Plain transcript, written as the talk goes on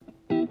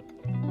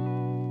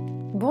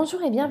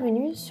Bonjour et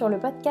bienvenue sur le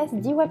podcast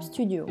d'eWeb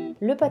Studio,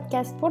 le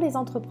podcast pour les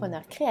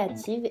entrepreneurs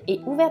créatives et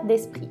ouvertes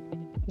d'esprit.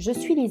 Je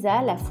suis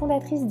Lisa, la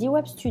fondatrice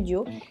d'eWeb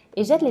Studio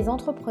et j'aide les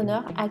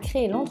entrepreneurs à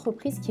créer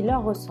l'entreprise qui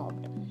leur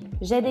ressemble.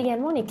 J'aide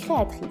également les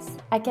créatrices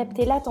à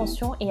capter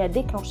l'attention et à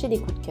déclencher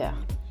des coups de cœur.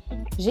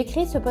 J'ai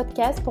créé ce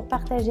podcast pour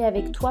partager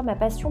avec toi ma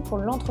passion pour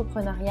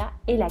l'entrepreneuriat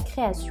et la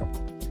création.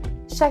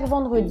 Chaque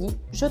vendredi,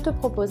 je te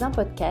propose un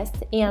podcast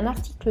et un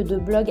article de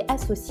blog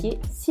associé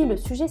si le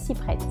sujet s'y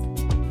prête.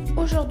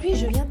 Aujourd'hui,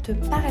 je viens te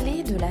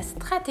parler de la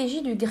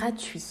stratégie du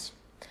gratuit.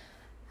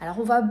 Alors,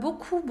 on voit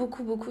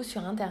beaucoup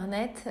sur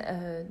Internet,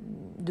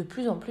 de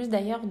plus en plus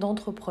d'ailleurs,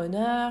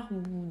 d'entrepreneurs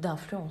ou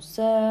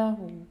d'influenceurs,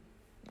 ou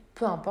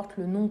peu importe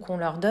le nom qu'on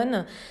leur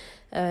donne,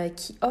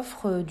 qui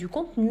offrent du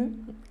contenu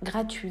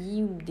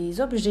gratuit ou des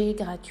objets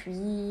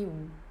gratuits, ou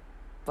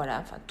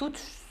voilà, enfin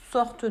toutes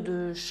sortes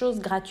de choses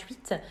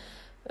gratuites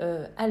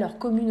à leur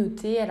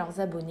communauté, à leurs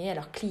abonnés, à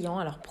leurs clients,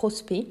 à leurs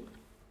prospects.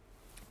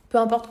 Peu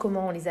importe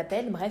comment on les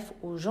appelle, bref,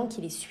 aux gens qui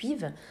les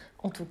suivent,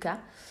 en tout cas.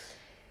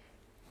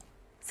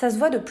 Ça se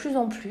voit de plus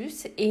en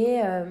plus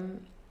et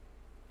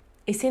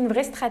c'est une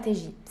vraie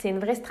stratégie. C'est une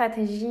vraie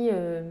stratégie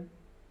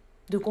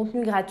de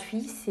contenu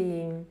gratuit.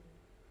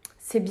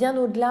 C'est bien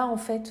au-delà, en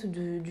fait,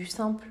 du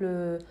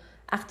simple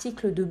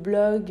article de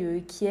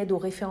blog qui aide au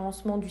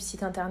référencement du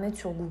site internet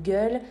sur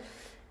Google.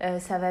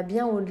 Ça va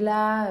bien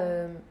au-delà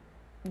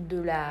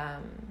de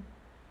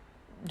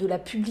la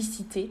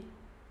publicité.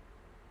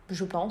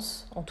 Je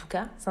pense, en tout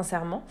cas,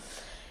 sincèrement.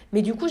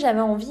 Mais du coup,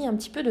 j'avais envie un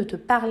petit peu de te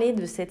parler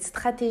de cette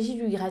stratégie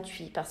du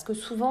gratuit. Parce que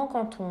souvent,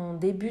 quand on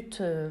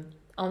débute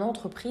en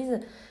entreprise,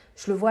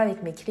 je le vois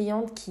avec mes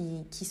clientes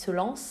qui se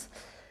lancent,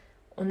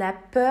 on a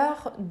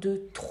peur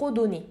de trop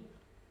donner.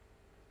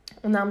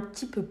 On a un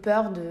petit peu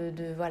peur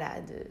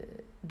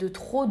de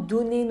trop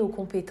donner nos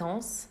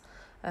compétences.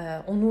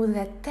 On nous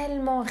a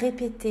tellement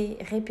répété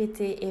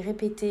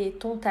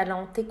ton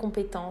talent, tes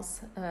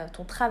compétences,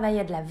 ton travail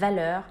a de la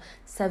valeur,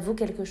 ça vaut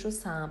quelque chose,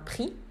 ça a un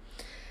prix.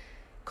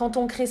 Quand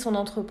on crée son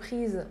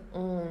entreprise,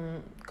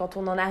 quand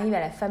on en arrive à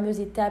la fameuse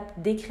étape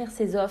d'écrire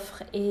ses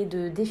offres et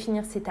de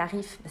définir ses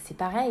tarifs, c'est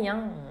pareil.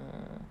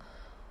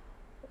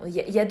 Il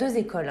y a deux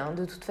écoles.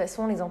 De toute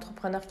façon, les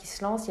entrepreneurs qui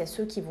se lancent, il y a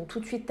ceux qui vont tout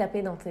de suite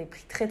taper dans des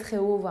prix très très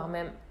hauts, voire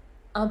même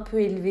un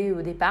peu élevés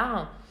au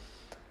départ.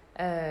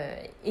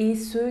 Et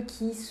ceux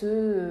qui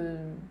se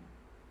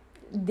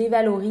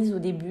dévalorisent au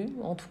début,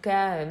 en tout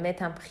cas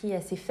mettent un prix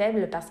assez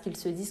faible parce qu'ils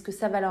se disent que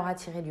ça va leur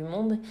attirer du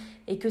monde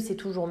et que c'est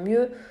toujours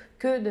mieux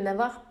que de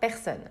n'avoir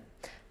personne.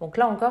 Donc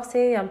là encore,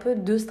 c'est un peu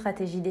deux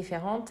stratégies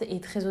différentes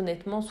et très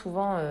honnêtement,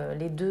 souvent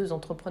les deux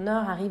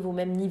entrepreneurs arrivent au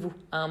même niveau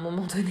à un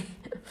moment donné.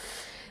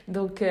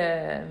 Donc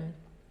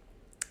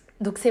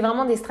c'est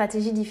vraiment des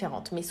stratégies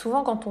différentes. Mais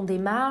souvent, quand on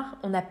démarre,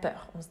 on a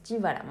peur. On se dit,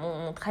 voilà,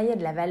 mon travail a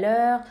de la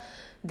valeur.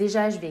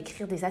 Déjà, je vais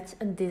écrire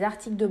des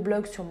articles de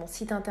blog sur mon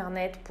site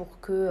internet pour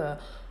que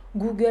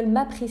Google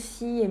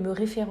m'apprécie et me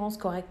référence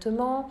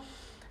correctement.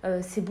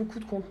 C'est beaucoup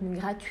de contenu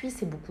gratuit,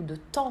 c'est beaucoup de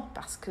temps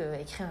parce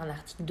qu'écrire un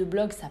article de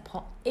blog, ça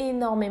prend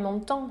énormément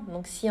de temps.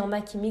 Donc, s'il y en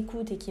a qui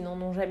m'écoutent et qui n'en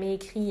ont jamais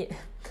écrit,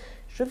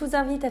 je vous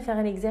invite à faire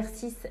un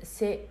exercice.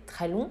 C'est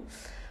très long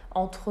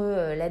entre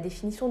la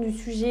définition du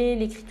sujet,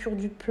 l'écriture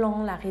du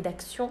plan, la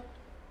rédaction,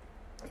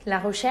 la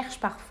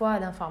recherche parfois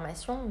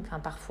d'informations, enfin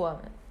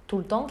parfois tout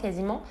le temps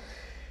quasiment.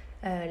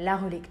 La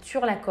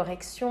relecture, la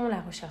correction,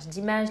 la recherche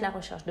d'images, la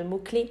recherche de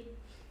mots-clés,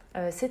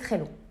 c'est très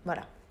long,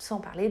 voilà. Sans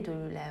parler de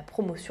la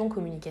promotion,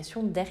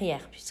 communication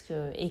derrière, puisque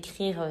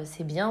écrire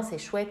c'est bien, c'est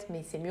chouette,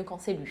 mais c'est mieux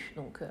quand c'est lu.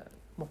 Donc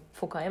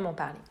faut quand même en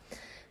parler.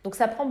 Donc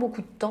ça prend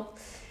beaucoup de temps.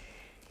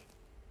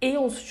 Et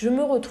je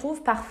me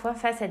retrouve parfois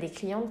face à des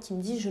clientes qui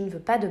me disent « Je ne veux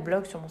pas de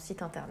blog sur mon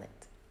site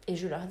internet ». Et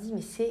je leur dis «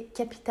 Mais c'est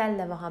capital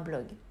d'avoir un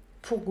blog ».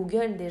 Pour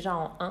Google déjà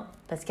en 1,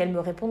 parce qu'elles me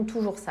répondent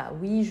toujours ça.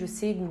 Oui, je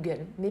sais Google,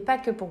 mais pas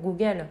que pour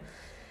Google,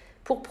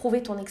 pour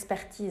prouver ton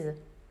expertise.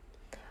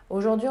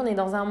 Aujourd'hui, on est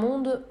dans un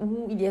monde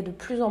où il y a de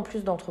plus en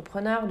plus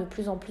d'entrepreneurs, de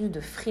plus en plus de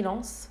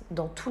freelance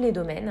dans tous les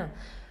domaines.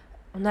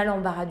 On a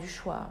l'embarras du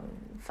choix.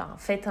 Enfin,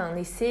 faites un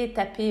essai,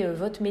 tapez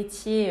votre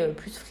métier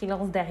plus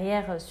freelance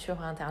derrière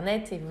sur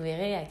Internet et vous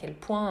verrez à quel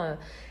point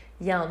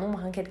il y a un nombre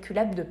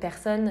incalculable de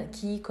personnes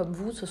qui, comme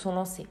vous, se sont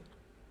lancées.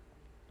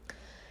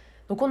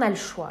 Donc on a le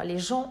choix, les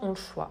gens ont le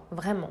choix,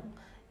 vraiment.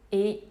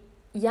 Et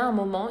il y a un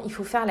moment, il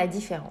faut faire la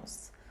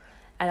différence.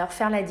 Alors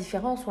faire la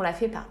différence, on la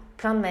fait par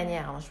plein de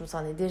manières. Je vous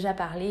en ai déjà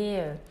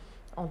parlé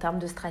en termes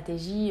de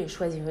stratégie,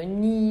 choisir une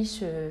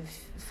niche,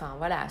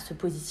 se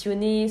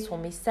positionner, son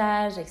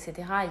message, etc.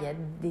 Il y a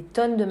des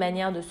tonnes de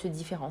manières de se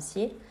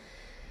différencier.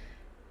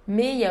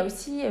 Mais il y a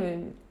aussi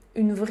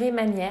une vraie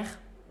manière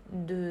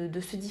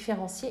de se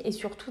différencier et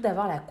surtout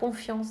d'avoir la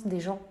confiance des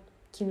gens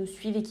qui nous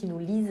suivent et qui nous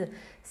lisent.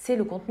 C'est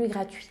le contenu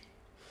gratuit.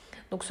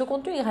 Donc ce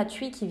contenu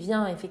gratuit qui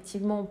vient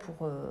effectivement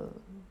pour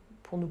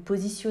nous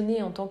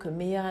positionner en tant que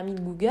meilleur ami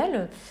de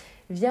Google,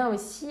 vient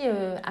aussi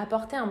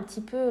apporter un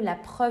petit peu la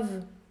preuve,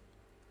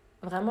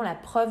 vraiment la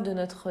preuve de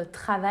notre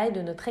travail,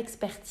 de notre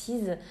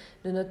expertise,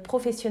 de notre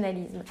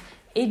professionnalisme.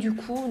 Et du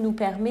coup, nous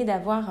permet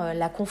d'avoir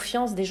la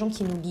confiance des gens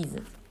qui nous lisent.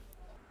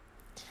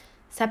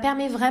 Ça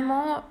permet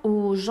vraiment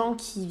aux gens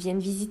qui viennent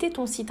visiter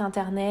ton site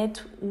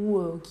internet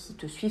ou qui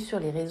te suivent sur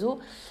les réseaux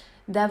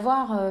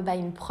d'avoir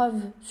une preuve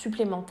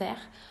supplémentaire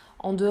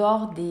en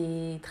dehors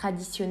des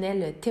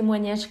traditionnels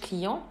témoignages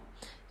clients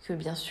que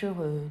bien sûr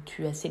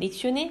tu as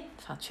sélectionné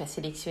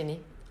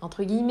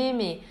entre guillemets,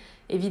 mais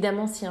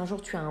évidemment si un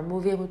jour tu as un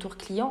mauvais retour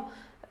client,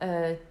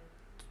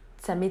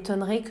 ça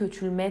m'étonnerait que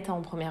tu le mettes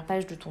en première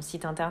page de ton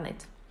site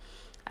internet.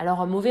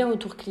 Alors un mauvais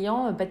retour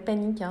client, pas de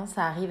panique,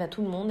 ça arrive à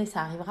tout le monde et ça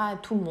arrivera à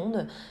tout le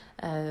monde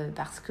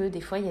parce que des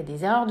fois il y a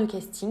des erreurs de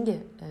casting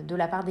de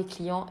la part des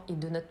clients et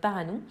de notre part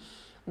à nous.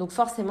 Donc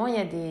forcément il y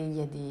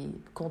a des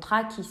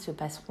contrats qui se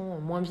passeront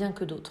moins bien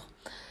que d'autres.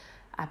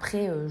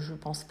 Après je ne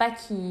pense pas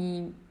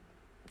qu'il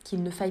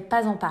ne faille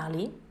pas en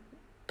parler,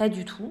 pas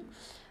du tout,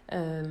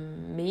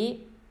 mais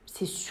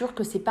c'est sûr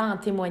que c'est pas un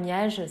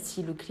témoignage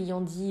si le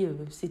client dit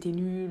c'était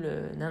nul,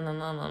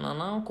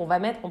 qu'on va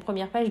mettre en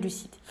première page du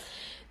site.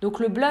 Donc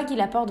le blog,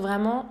 il apporte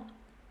vraiment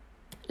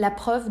la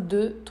preuve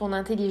de ton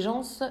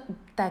intelligence,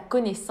 ta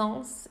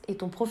connaissance et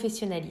ton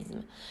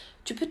professionnalisme.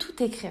 Tu peux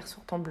tout écrire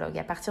sur ton blog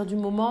à partir du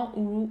moment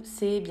où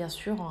c'est bien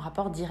sûr en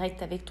rapport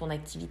direct avec ton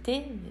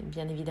activité.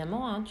 Bien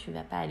évidemment, tu ne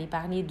vas pas aller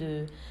parler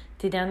de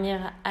tes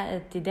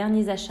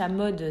derniers achats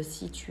mode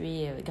si tu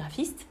es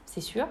graphiste, c'est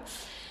sûr.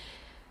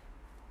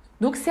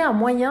 Donc c'est un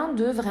moyen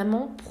de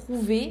vraiment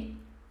prouver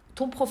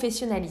ton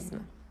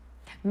professionnalisme.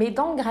 Mais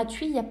dans le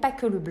gratuit, il n'y a pas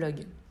que le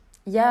blog.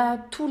 Il y a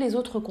tous les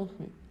autres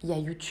contenus. Il y a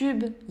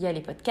YouTube, il y a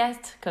les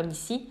podcasts, comme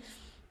ici.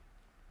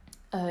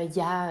 Il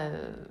y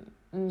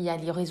a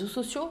les réseaux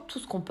sociaux, tout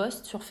ce qu'on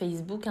poste sur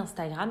Facebook,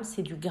 Instagram,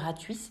 c'est du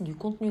gratuit, c'est du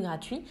contenu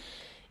gratuit.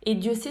 Et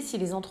Dieu sait si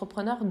les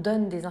entrepreneurs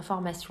donnent des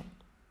informations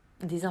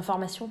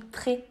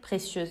très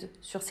précieuses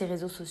sur ces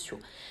réseaux sociaux.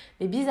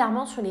 Mais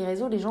bizarrement, sur les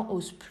réseaux, les gens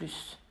osent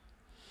plus.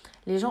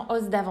 Les gens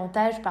osent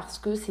davantage parce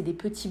que c'est des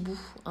petits bouts.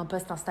 Un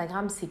post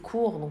Instagram, c'est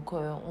court, donc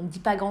on ne dit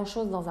pas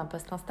grand-chose dans un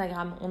post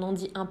Instagram. On en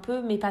dit un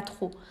peu, mais pas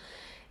trop.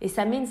 Et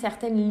ça met une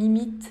certaine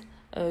limite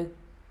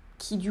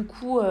qui, du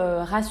coup,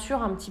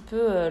 rassure un petit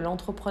peu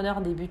l'entrepreneur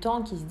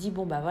débutant qui se dit,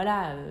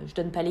 je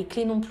donne pas les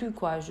clés non plus,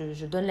 quoi.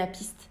 Je donne la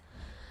piste.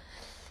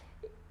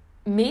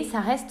 Mais ça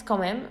reste quand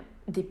même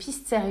des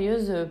pistes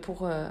sérieuses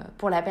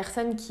pour la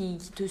personne qui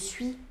te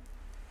suit.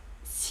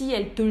 Si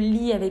elle te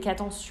lit avec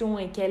attention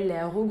et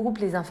qu'elle regroupe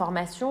les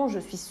informations, je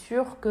suis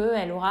sûre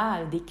qu'elle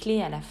aura des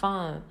clés à la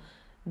fin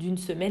d'une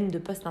semaine de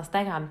post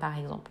Instagram, par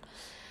exemple.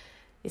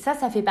 Et ça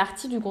fait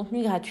partie du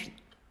contenu gratuit.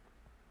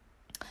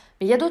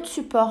 Mais il y a d'autres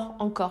supports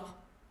encore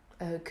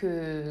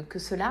que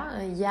cela.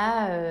 Il y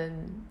a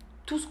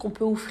tout ce qu'on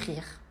peut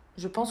offrir.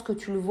 Je pense que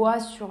tu le vois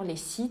sur les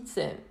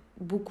sites.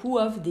 Beaucoup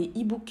offrent des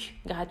e-books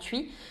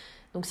gratuits.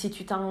 Donc si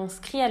tu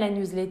t'inscris à la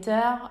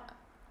newsletter,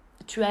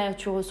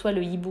 tu reçois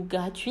le e-book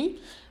gratuit.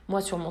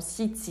 Moi, sur mon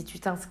site, si tu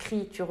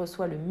t'inscris, tu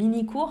reçois le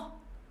mini-cours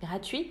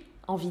gratuit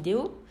en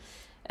vidéo.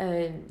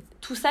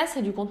 Tout ça,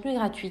 c'est du contenu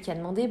gratuit qui a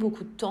demandé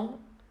beaucoup de temps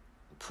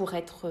pour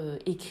être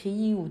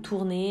écrit ou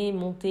tourné,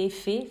 monté,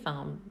 fait,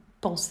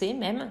 pensé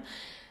même.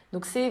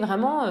 Donc, c'est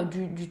vraiment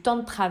du temps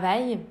de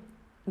travail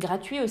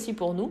gratuit aussi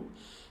pour nous.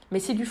 Mais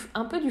c'est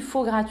un peu du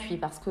faux gratuit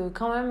parce que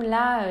quand même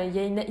là, il y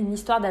a une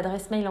histoire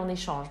d'adresse mail en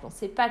échange. Donc,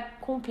 ce n'est pas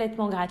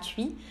complètement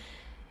gratuit.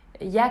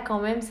 Il y a quand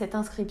même cette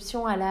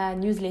inscription à la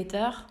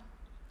newsletter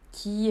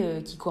qui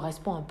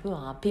correspond un peu à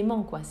un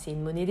paiement, quoi. C'est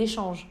une monnaie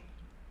d'échange.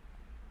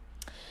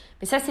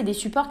 Mais ça, c'est des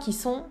supports qui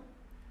sont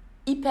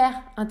hyper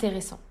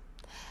intéressants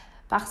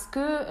parce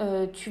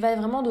que tu vas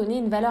vraiment donner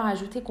une valeur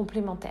ajoutée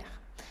complémentaire.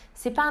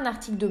 Ce n'est pas un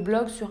article de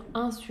blog sur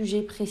un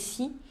sujet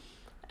précis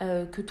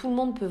que tout le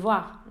monde peut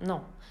voir,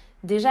 non.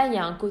 Déjà, il y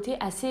a un côté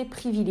assez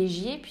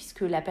privilégié puisque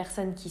la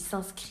personne qui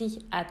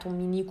s'inscrit à ton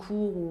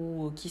mini-cours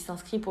ou qui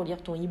s'inscrit pour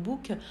lire ton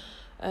e-book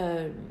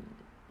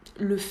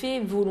le fait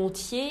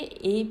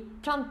volontiers et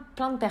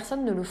plein de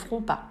personnes ne le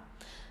feront pas.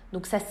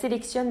 Donc ça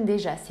sélectionne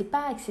déjà, c'est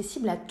pas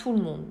accessible à tout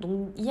le monde.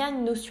 Donc il y a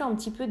une notion un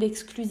petit peu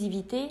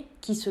d'exclusivité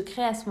qui se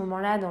crée à ce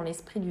moment-là dans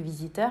l'esprit du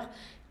visiteur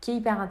qui est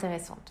hyper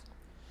intéressante.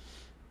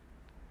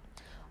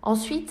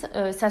 Ensuite,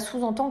 ça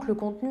sous-entend que le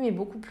contenu est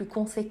beaucoup plus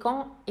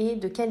conséquent et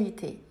de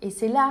qualité. Et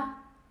c'est là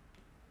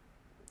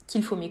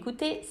qu'il faut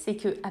m'écouter, c'est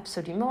que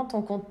absolument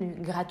ton contenu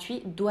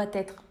gratuit doit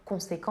être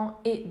conséquent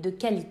et de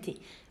qualité.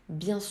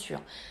 Bien sûr,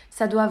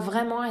 ça doit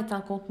vraiment être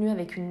un contenu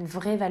avec une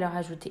vraie valeur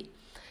ajoutée.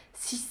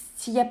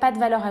 S'il n'y a pas de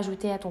valeur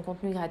ajoutée à ton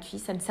contenu gratuit,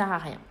 ça ne sert à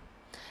rien.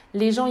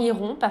 Les gens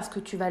iront parce que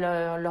tu vas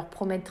leur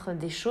promettre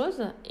des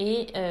choses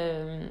et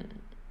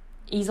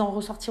ils en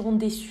ressortiront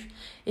déçus.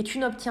 Et tu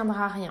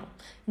n'obtiendras rien,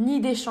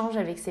 ni d'échange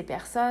avec ces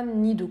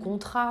personnes, ni de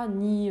contrat,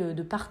 ni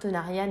de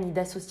partenariat, ni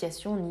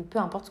d'association, ni peu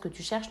importe ce que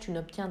tu cherches, tu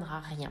n'obtiendras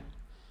rien.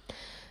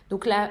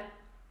 Donc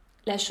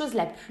la chose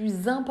la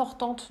plus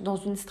importante dans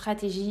une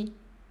stratégie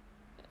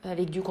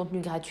avec du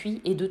contenu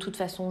gratuit, et de toute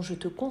façon je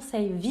te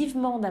conseille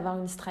vivement d'avoir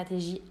une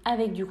stratégie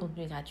avec du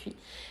contenu gratuit,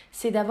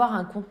 c'est d'avoir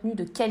un contenu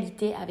de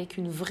qualité avec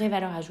une vraie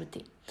valeur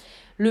ajoutée.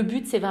 Le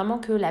but, c'est vraiment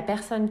que la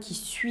personne qui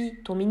suit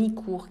ton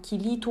mini-cours, qui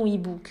lit ton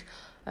e-book,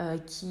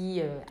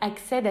 qui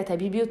accède à ta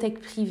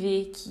bibliothèque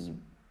privée, qui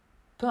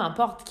peu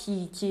importe,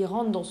 qui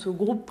rentre dans ce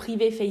groupe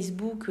privé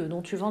Facebook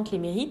dont tu vantes les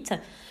mérites,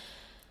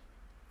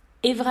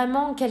 ait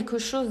vraiment quelque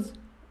chose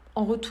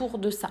en retour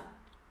de ça.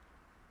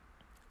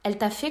 Elle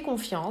t'a fait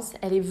confiance,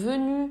 elle est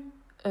venue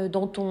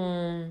dans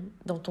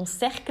ton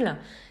cercle.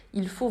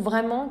 Il faut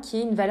vraiment qu'il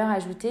y ait une valeur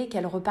ajoutée,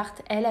 qu'elle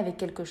reparte, elle, avec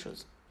quelque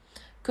chose.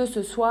 Que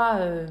ce soit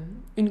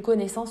une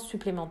connaissance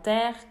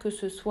supplémentaire, que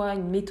ce soit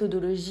une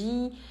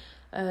méthodologie,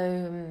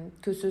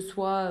 que ce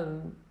soit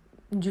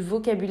du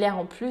vocabulaire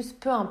en plus,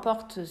 peu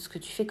importe ce que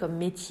tu fais comme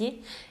métier.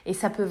 Et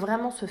ça peut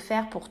vraiment se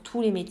faire pour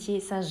tous les métiers. Et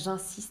ça,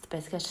 j'insiste,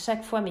 parce qu'à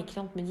chaque fois, mes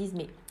clientes me disent «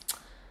 mais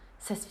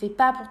ça ne se fait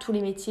pas pour tous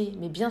les métiers ».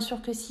 Mais bien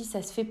sûr que si,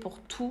 ça se fait pour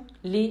tous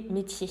les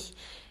métiers.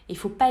 Il ne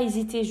faut pas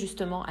hésiter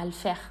justement à le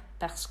faire,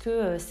 parce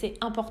que c'est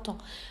important.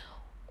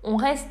 On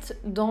reste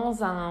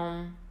dans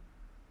un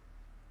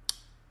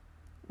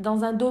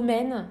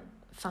domaine,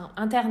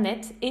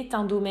 Internet est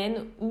un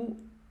domaine où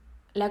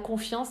la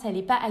confiance, elle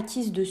n'est pas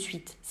acquise de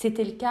suite.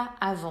 C'était le cas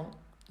avant,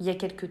 il y a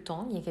quelques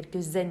temps, il y a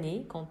quelques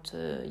années, quand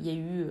il y a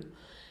eu,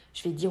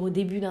 je vais dire au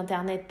début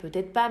d'Internet,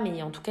 peut-être pas,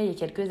 mais en tout cas il y a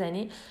quelques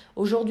années.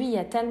 Aujourd'hui, il y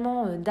a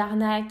tellement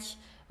d'arnaques,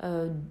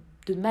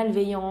 de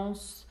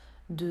malveillance,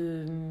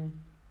 de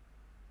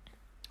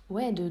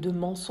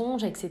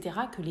mensonges, etc.,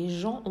 que les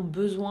gens ont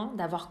besoin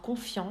d'avoir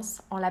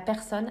confiance en la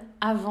personne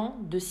avant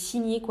de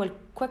signer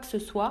quoi que ce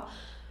soit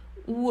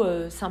ou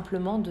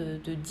simplement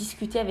de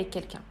discuter avec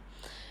quelqu'un.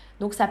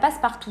 Donc ça passe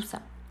par tout ça.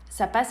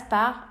 Ça passe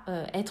par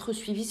être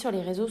suivi sur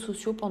les réseaux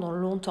sociaux pendant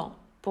longtemps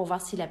pour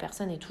voir si la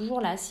personne est toujours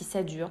là, si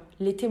ça dure.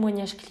 Les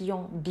témoignages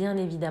clients, bien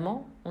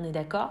évidemment, on est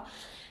d'accord,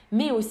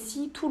 mais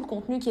aussi tout le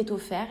contenu qui est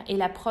offert et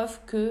la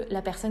preuve que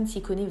la personne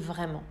s'y connaît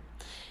vraiment.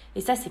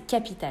 Et ça, c'est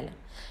capital.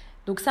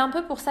 Donc c'est un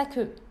peu pour ça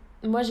que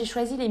moi j'ai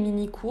choisi les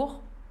mini-cours,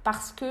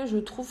 parce que je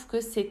trouve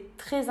que c'est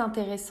très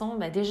intéressant.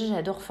 Déjà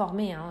j'adore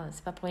former,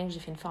 c'est pas pour rien que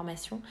j'ai fait une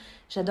formation.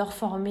 J'adore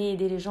former,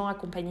 aider les gens,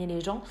 accompagner les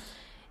gens.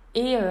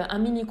 Et un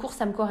mini-cours,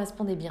 ça me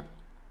correspondait bien.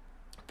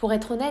 Pour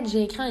être honnête,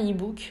 j'ai écrit un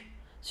e-book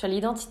sur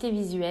l'identité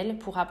visuelle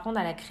pour apprendre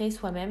à la créer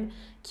soi-même,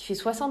 qui fait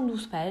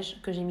 72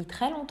 pages, que j'ai mis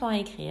très longtemps à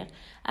écrire,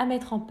 à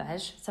mettre en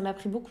page. Ça m'a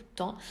pris beaucoup de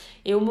temps.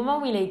 Et au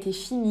moment où il a été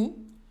fini,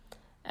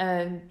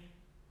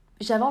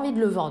 j'avais envie de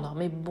le vendre.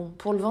 Mais bon,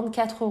 pour le vendre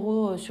 4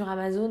 € sur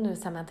Amazon,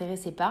 ça ne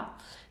m'intéressait pas.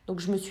 Donc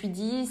je me suis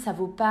dit, ça ne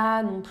vaut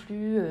pas non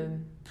plus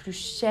plus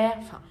cher.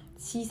 Enfin,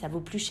 si, ça vaut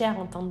plus cher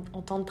en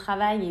temps de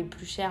travail et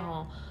plus cher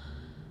en...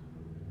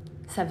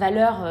 Sa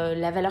valeur,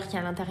 la valeur qui est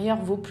à l'intérieur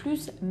vaut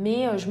plus,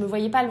 mais je ne me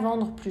voyais pas le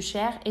vendre plus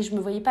cher et je ne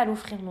me voyais pas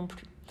l'offrir non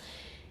plus.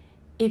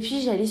 Et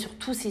puis j'allais sur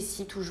tous ces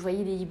sites où je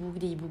voyais des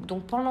e-books.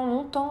 Donc pendant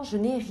longtemps, je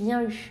n'ai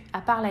rien eu,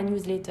 à part la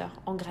newsletter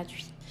en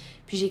gratuit.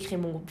 Puis j'ai créé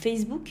mon groupe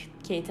Facebook,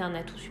 qui a été un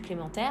atout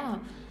supplémentaire.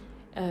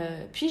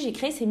 Puis j'ai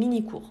créé ces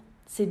mini-cours.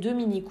 Ces 2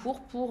 mini-cours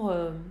pour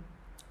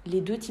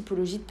les 2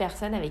 typologies de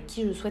personnes avec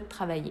qui je souhaite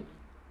travailler.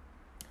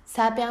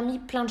 Ça a permis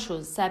plein de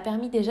choses. Ça a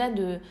permis déjà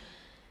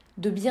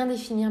de bien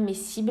définir mes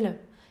cibles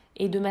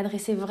et de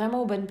m'adresser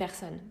vraiment aux bonnes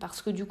personnes.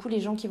 Parce que du coup, les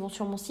gens qui vont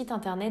sur mon site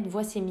internet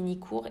voient ces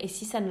mini-cours et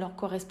si ça ne leur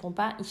correspond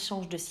pas, ils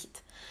changent de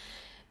site.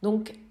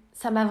 Donc,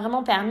 ça m'a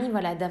vraiment permis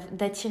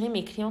d'attirer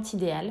mes clientes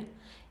idéales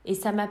et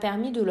ça m'a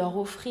permis de leur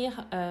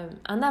offrir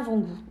un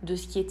avant-goût de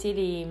ce qui était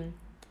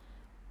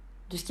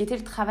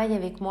le travail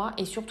avec moi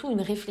et surtout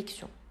une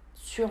réflexion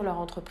sur leur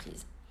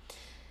entreprise.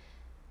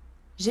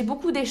 J'ai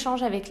beaucoup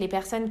d'échanges avec les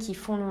personnes qui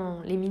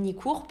font les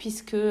mini-cours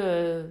puisque...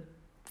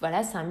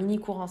 c'est un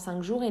mini-cours en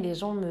 5 jours et les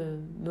gens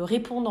me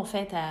répondent en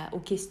fait aux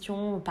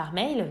questions par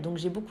mail. Donc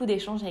j'ai beaucoup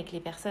d'échanges avec les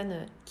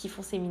personnes qui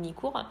font ces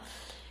mini-cours.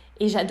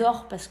 Et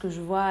j'adore parce que je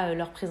vois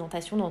leur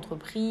présentation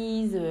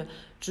d'entreprise,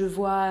 je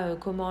vois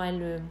comment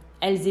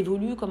elles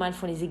évoluent, comment elles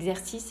font les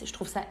exercices. Je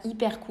trouve ça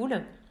hyper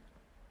cool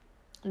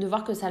de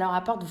voir que ça leur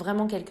apporte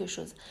vraiment quelque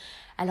chose.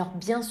 Alors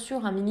bien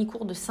sûr, un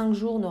mini-cours de 5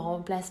 jours ne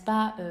remplace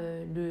pas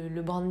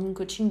le branding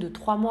coaching de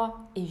 3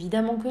 mois.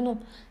 Évidemment que non.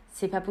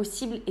 C'est pas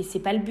possible et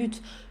c'est pas le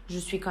but. Je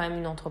suis quand même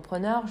une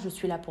entrepreneur, je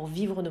suis là pour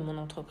vivre de mon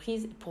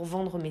entreprise, pour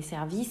vendre mes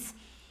services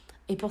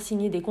et pour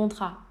signer des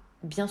contrats,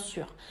 bien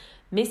sûr.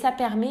 Mais ça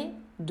permet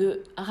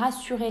de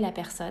rassurer la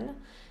personne,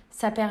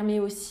 ça permet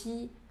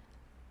aussi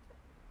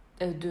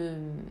de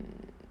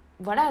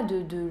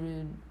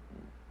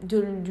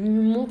lui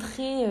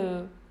montrer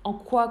en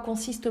quoi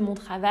consiste mon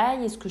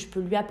travail et ce que je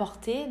peux lui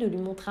apporter, de lui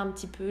montrer un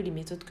petit peu les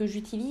méthodes que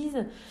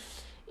j'utilise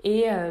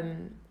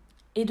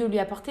et de lui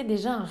apporter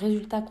déjà un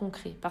résultat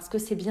concret. Parce que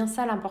c'est bien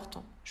ça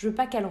l'important. Je veux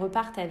pas qu'elle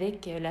reparte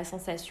avec la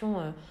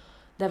sensation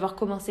d'avoir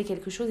commencé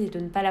quelque chose et de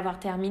ne pas l'avoir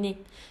terminé.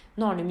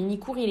 Non, le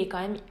mini-cours, il est quand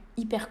même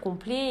hyper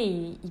complet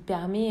et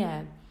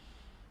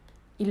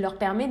il leur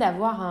permet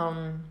d'avoir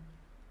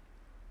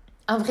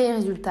un vrai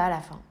résultat à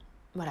la fin.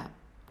 Voilà,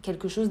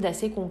 quelque chose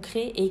d'assez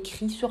concret,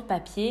 écrit sur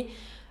papier,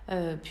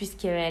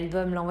 puisqu'elle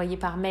va me l'envoyer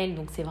par mail,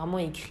 donc c'est vraiment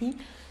écrit.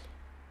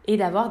 Et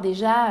d'avoir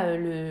déjà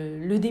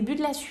le début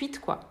de la suite,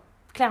 quoi.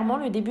 Clairement,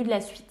 le début de la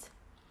suite.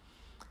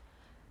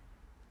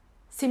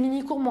 Ces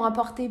mini-cours m'ont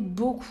apporté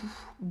beaucoup.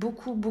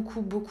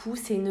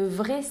 C'est une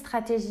vraie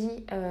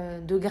stratégie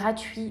de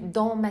gratuit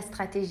dans ma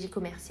stratégie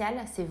commerciale.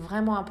 C'est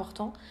vraiment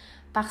important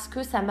parce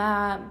que ça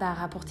m'a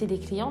rapporté des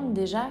clientes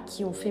déjà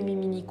qui ont fait mes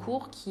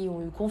mini-cours, qui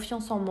ont eu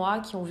confiance en moi,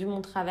 qui ont vu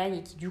mon travail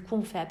et qui du coup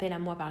ont fait appel à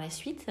moi par la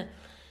suite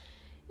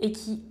et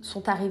qui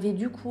sont arrivées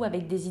du coup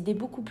avec des idées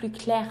beaucoup plus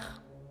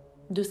claires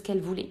de ce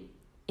qu'elles voulaient.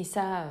 Et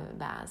ça,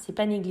 c'est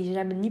pas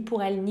négligeable ni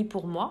pour elles ni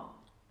pour moi.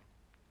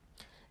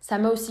 Ça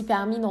m'a aussi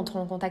permis d'entrer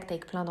en contact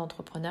avec plein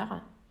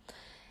d'entrepreneurs.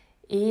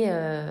 Et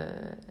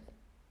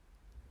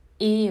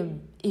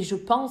je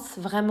pense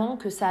vraiment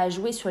que ça a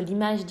joué sur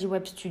l'image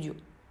d'eWeb Studio.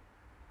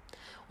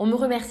 On me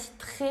remercie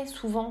très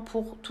souvent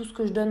pour tout ce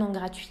que je donne en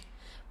gratuit.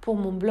 Pour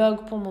mon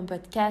blog, pour mon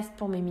podcast,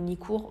 pour mes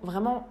mini-cours.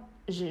 Vraiment,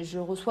 je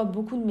reçois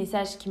beaucoup de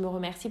messages qui me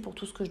remercient pour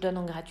tout ce que je donne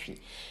en gratuit.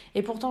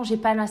 Et pourtant, je n'ai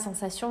pas la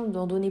sensation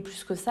d'en donner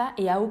plus que ça.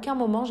 Et à aucun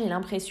moment, j'ai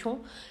l'impression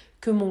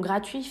que mon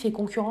gratuit fait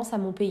concurrence à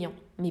mon payant.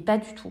 Mais pas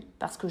du tout.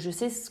 Parce que je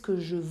sais ce que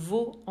je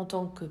vaux en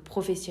tant que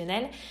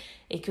professionnelle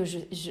et que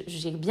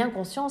j'ai bien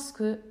conscience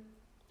que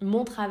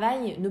mon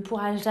travail ne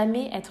pourra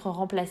jamais être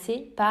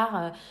remplacé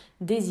par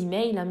des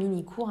emails, un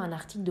mini-cours, un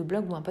article de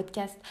blog ou un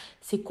podcast.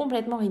 C'est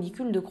complètement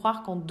ridicule de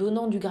croire qu'en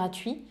donnant du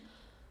gratuit,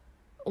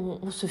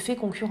 on se fait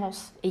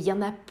concurrence. Et il y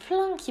en a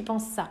plein qui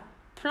pensent ça.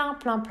 Plein.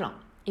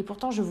 Et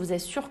pourtant, je vous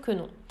assure que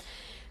non.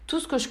 Tout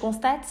ce que je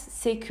constate,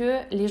 c'est que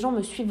les gens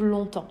me suivent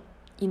longtemps.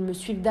 Ils me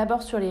suivent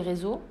d'abord sur les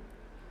réseaux,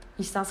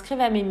 ils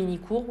s'inscrivent à mes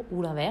mini-cours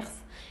ou l'inverse.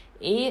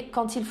 Et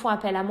quand ils font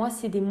appel à moi,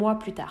 c'est des mois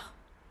plus tard.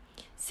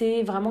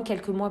 C'est vraiment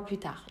quelques mois plus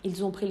tard.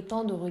 Ils ont pris le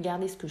temps de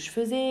regarder ce que je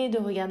faisais, de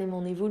regarder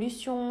mon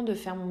évolution, de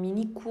faire mon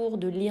mini-cours,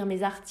 de lire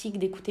mes articles,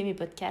 d'écouter mes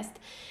podcasts.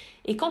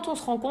 Et quand on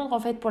se rencontre en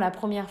fait pour la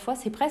première fois,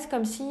 c'est presque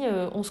comme si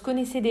on se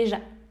connaissait déjà.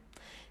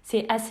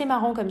 C'est assez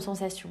marrant comme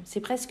sensation. C'est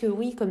presque,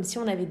 comme si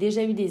on avait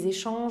déjà eu des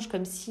échanges,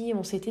 comme si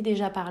on s'était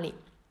déjà parlé.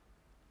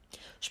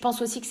 Je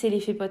pense aussi que c'est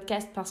l'effet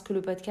podcast parce que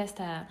le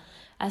podcast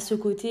a ce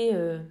côté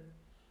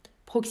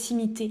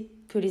proximité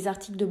que les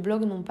articles de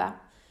blog n'ont pas,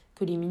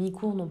 que les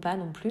mini-cours n'ont pas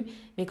non plus.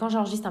 Mais quand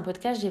j'enregistre un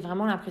podcast, j'ai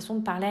vraiment l'impression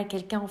de parler à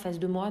quelqu'un en face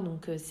de moi.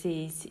 Donc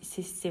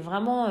c'est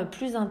vraiment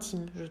plus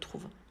intime, je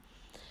trouve.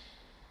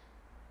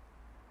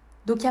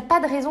 Donc il n'y a pas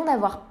de raison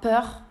d'avoir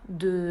peur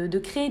de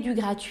créer du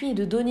gratuit et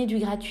de donner du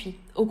gratuit.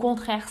 Au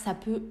contraire, ça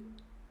peut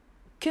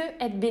que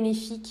être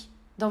bénéfique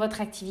dans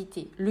votre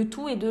activité. Le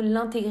tout est de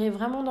l'intégrer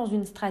vraiment dans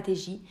une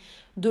stratégie,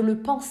 de le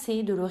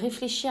penser, de le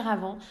réfléchir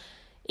avant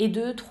et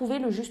de trouver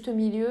le juste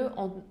milieu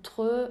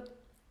entre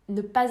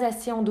ne pas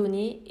assez en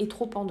donner et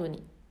trop en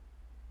donner.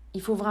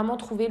 Il faut vraiment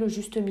trouver le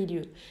juste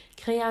milieu.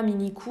 Créer un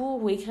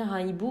mini-cours ou écrire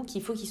un e-book,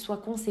 il faut qu'il soit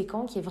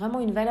conséquent, qu'il y ait vraiment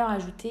une valeur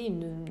ajoutée,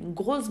 une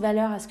grosse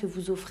valeur à ce que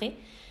vous offrez,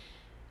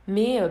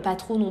 mais pas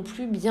trop non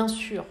plus, bien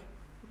sûr.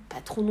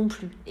 Pas trop non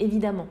plus,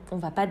 évidemment. On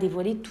ne va pas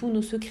dévoiler tous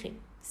nos secrets.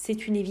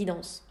 C'est une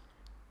évidence.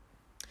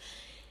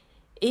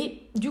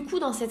 Et du coup,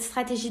 dans cette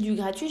stratégie du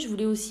gratuit, je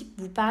voulais aussi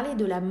vous parler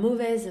de la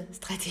mauvaise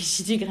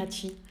stratégie du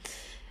gratuit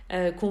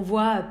qu'on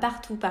voit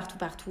partout,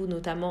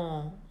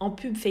 notamment en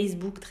pub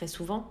Facebook très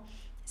souvent.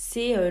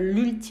 C'est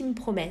l'ultime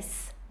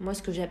promesse. Moi,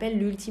 ce que j'appelle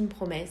l'ultime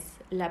promesse.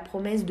 La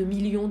promesse de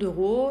millions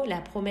d'euros, la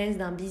promesse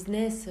d'un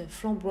business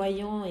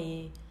flamboyant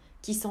et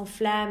qui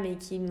s'enflamme et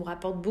qui nous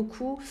rapporte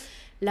beaucoup,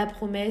 la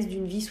promesse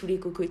d'une vie sous les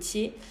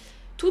cocotiers.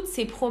 Toutes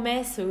ces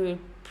promesses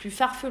plus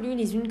farfelues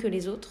les unes que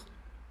les autres,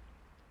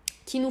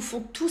 qui nous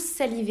font tous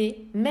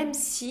saliver, même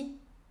si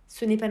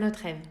ce n'est pas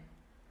notre rêve.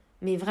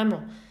 Mais vraiment,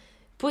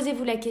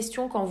 posez-vous la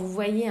question quand vous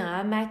voyez un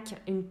hamac,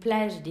 une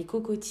plage, des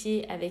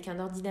cocotiers avec un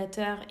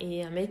ordinateur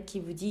et un mec qui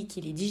vous dit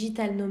qu'il est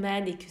digital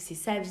nomade et que c'est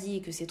sa vie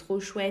et que c'est trop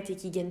chouette et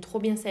qu'il gagne trop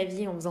bien sa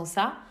vie en faisant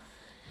ça.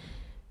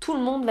 Tout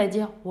le monde va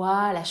dire «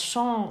 Waouh, la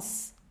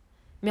chance !»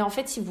 Mais en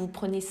fait, si vous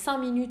prenez 5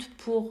 minutes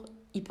pour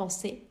y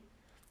penser,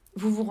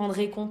 vous vous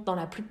rendrez compte dans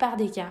la plupart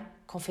des cas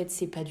qu'en fait,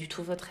 c'est pas du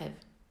tout votre rêve.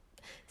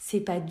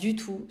 C'est pas du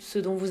tout ce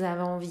dont vous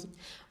avez envie.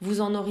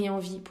 Vous en auriez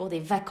envie pour des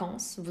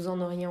vacances, vous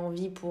en auriez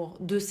envie pour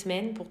 2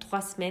 semaines, pour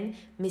 3 semaines,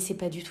 mais c'est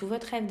pas du tout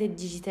votre rêve d'être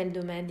digital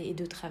nomade et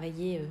de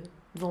travailler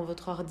devant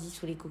votre ordi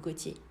sous les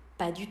cocotiers.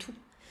 Pas du tout.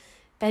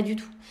 Pas du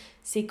tout.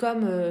 C'est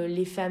comme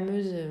les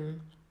fameuses...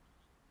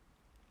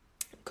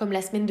 comme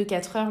la semaine de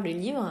 4 heures, le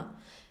livre,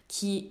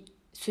 qui...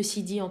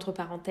 Ceci dit, entre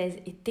parenthèses,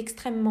 est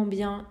extrêmement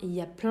bien. Il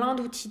y a plein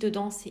d'outils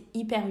dedans, c'est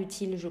hyper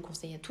utile. Je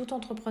conseille à tout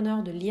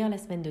entrepreneur de lire la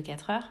semaine de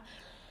 4 heures.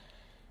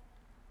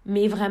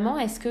 Mais vraiment,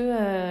 est-ce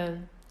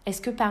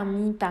que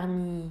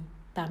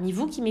parmi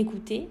vous qui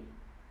m'écoutez,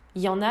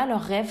 il y en a, leur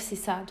rêve, c'est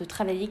ça, de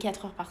travailler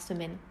 4 heures par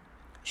semaine?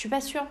 Je suis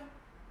pas sûre.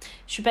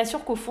 Je suis pas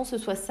sûre qu'au fond, ce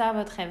soit ça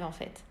votre rêve, en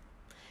fait.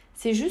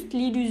 C'est juste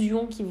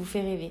l'illusion qui vous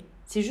fait rêver.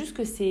 C'est juste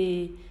que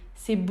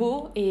c'est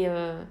beau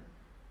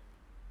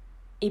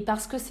et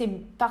parce que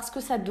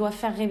ça doit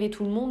faire rêver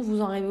tout le monde,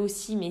 vous en rêvez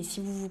aussi. Mais si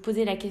vous vous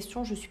posez la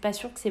question, je ne suis pas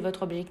sûre que c'est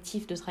votre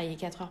objectif de travailler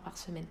 4 heures par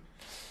semaine.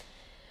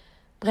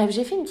 Bref,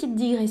 j'ai fait une petite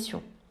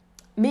digression.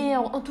 Mais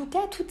en tout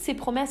cas, toutes ces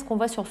promesses qu'on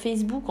voit sur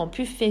Facebook, en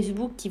pub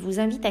Facebook, qui vous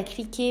invitent à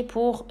cliquer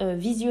pour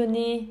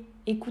visionner,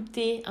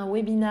 écouter un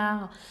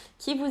webinar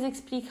qui vous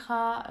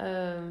expliquera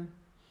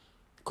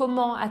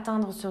comment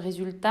atteindre ce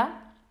résultat,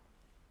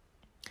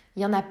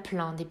 il y en a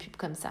plein des pubs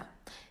comme ça.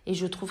 Et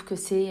je trouve que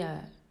c'est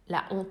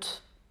la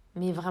honte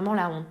Mais vraiment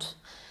la honte.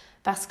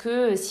 Parce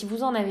que si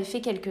vous en avez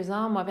fait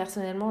quelques-uns, moi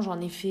personnellement j'en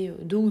ai fait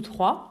 2 ou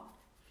 3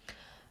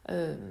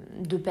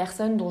 de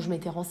personnes dont je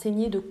m'étais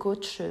renseignée, de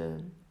coachs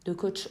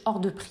hors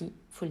de prix,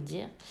 faut le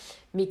dire,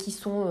 mais qui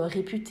sont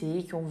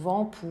réputés, qui ont vent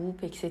en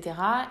poupe, etc.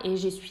 Et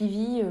j'ai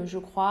suivi, je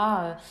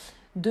crois,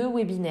 2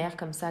 webinaires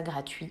comme ça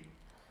gratuits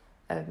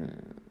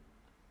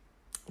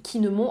qui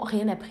ne m'ont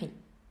rien appris,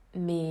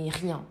 mais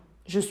rien.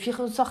 Je suis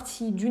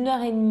ressortie d'1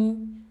 heure et demie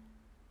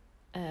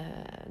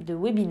de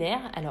webinaire.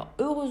 Alors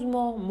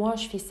heureusement, moi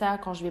je fais ça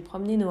quand je vais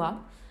promener Noah,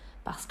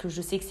 parce que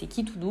je sais que c'est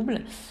qui tout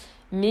double,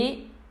 mais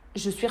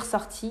je suis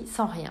ressortie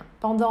sans rien.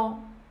 Pendant,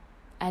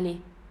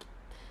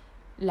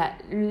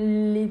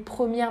 les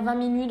premières 20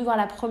 minutes, voire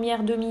la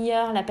première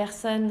demi-heure, la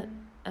personne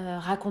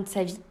raconte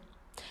sa vie.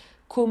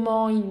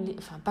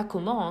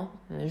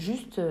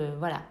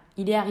 Voilà,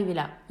 il est arrivé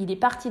là. Il est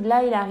parti de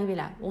là, il est arrivé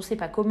là. On ne sait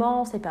pas comment,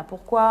 on ne sait pas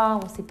pourquoi,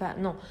 on ne sait pas...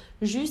 Non,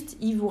 juste,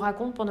 il vous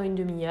raconte pendant une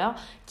demi-heure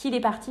qu'il est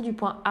parti du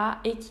point A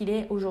et qu'il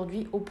est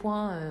aujourd'hui au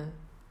point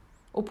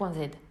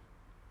Z.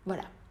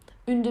 Voilà.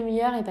 Une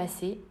demi-heure est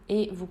passée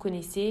et vous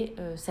connaissez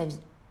sa vie.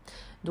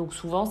 Donc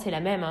souvent, c'est la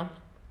même, hein.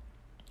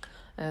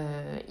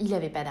 Il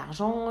n'avait pas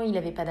d'argent, il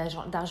n'avait pas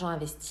d'argent à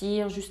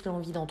investir, juste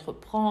l'envie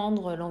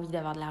d'entreprendre, l'envie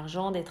d'avoir de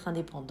l'argent, d'être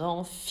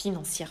indépendant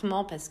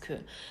financièrement, parce que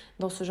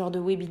dans ce genre de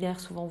webinaire,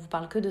 souvent on ne vous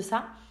parle que de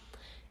ça.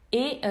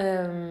 Et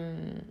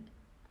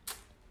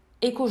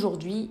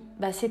qu'aujourd'hui,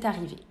 c'est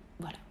arrivé.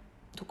 Voilà.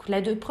 Donc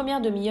la première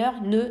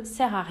demi-heure ne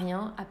sert à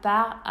rien, à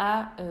part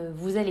à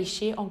vous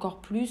allécher encore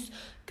plus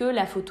que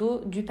la photo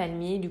du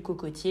palmier, du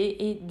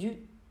cocotier et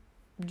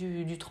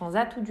du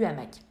transat ou du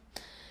hamac.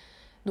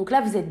 Donc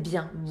là, vous êtes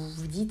bien. Vous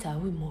vous dites, ah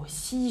oui, moi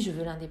aussi, je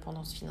veux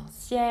l'indépendance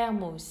financière.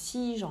 Moi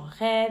aussi, j'en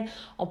rêve.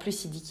 En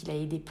plus, il dit qu'il a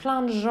aidé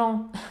plein de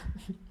gens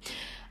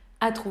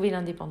à trouver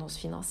l'indépendance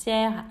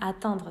financière, à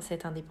atteindre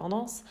cette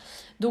indépendance.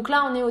 Donc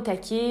là, on est au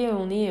taquet,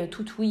 on est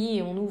tout oui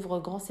et on ouvre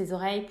grand ses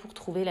oreilles pour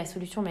trouver la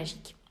solution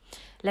magique.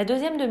 La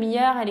deuxième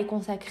demi-heure, elle est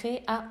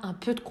consacrée à un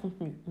peu de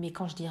contenu. Mais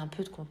quand je dis un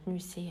peu de contenu,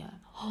 c'est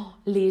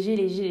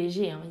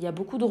léger. Hein. Il y a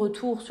beaucoup de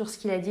retours sur ce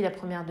qu'il a dit la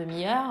première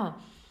demi-heure.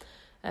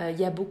 Il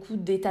y a beaucoup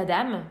d'état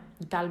d'âme.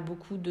 Il parle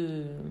beaucoup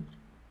de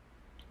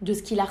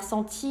ce qu'il a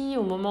ressenti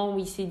au moment où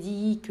il s'est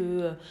dit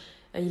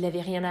qu'il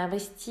n'avait rien à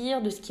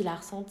investir, de ce qu'il a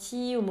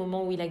ressenti au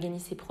moment où il a gagné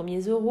ses premiers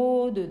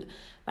euros.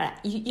 Voilà.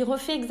 Il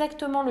refait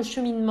exactement le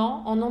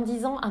cheminement en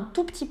disant un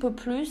tout petit peu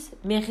plus,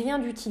 mais rien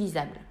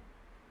d'utilisable.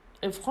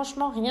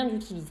 Franchement, rien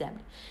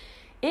d'utilisable.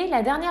 Et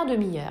la dernière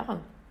demi-heure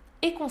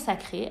est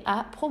consacrée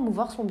à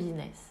promouvoir son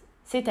business.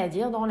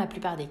 C'est-à-dire, dans la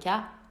plupart des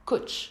cas,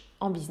 coach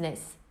en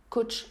business.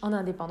 Coach en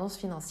indépendance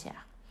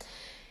financière.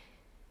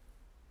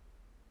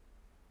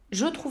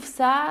 Je trouve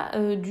ça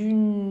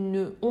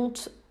d'une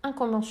honte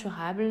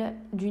incommensurable,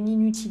 d'une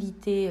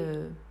inutilité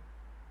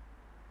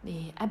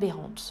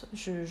aberrante.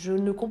 Je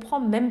ne comprends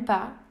même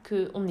pas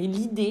qu'on ait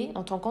l'idée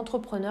en tant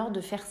qu'entrepreneur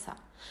de faire ça.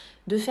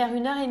 De faire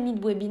 1 heure et demie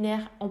de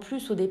webinaire, en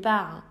plus au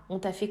départ, on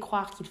t'a fait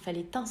croire qu'il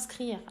fallait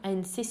t'inscrire à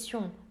une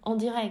session en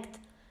direct,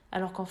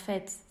 alors qu'en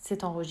fait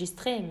c'est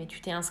enregistré, mais tu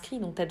t'es inscrit,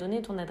 donc tu as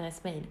donné ton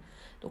adresse mail.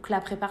 Donc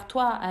là,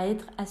 prépare-toi à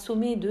être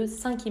assommé de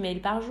 5 emails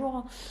par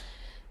jour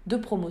de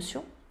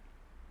promotion.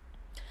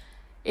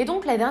 Et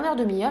donc, la dernière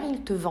demi-heure,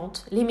 il te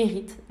vante les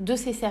mérites de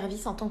ses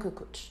services en tant que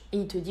coach. Et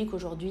il te dit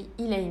qu'aujourd'hui,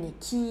 il a une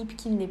équipe,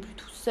 qu'il n'est plus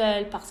tout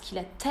seul parce qu'il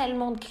a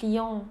tellement de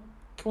clients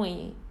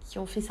qui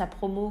ont fait sa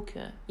promo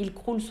qu'il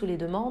croule sous les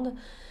demandes,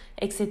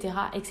 etc.,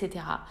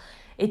 etc.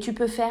 Et tu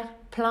peux faire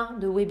plein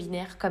de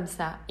webinaires comme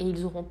ça et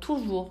ils auront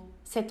toujours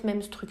cette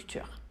même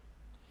structure.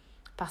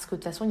 Parce que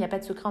de toute façon, il n'y a pas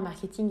de secret en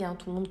marketing, hein.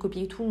 Tout le monde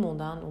copie tout le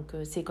monde. Hein. Donc,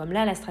 c'est comme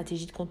là, la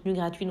stratégie de contenu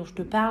gratuit dont je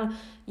te parle.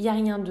 Il n'y a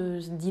rien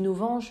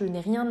d'innovant, je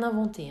n'ai rien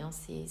inventé. Hein.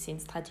 C'est une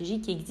stratégie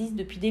qui existe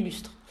depuis des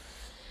lustres.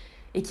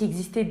 Et qui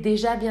existait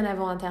déjà bien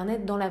avant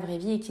Internet dans la vraie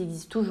vie et qui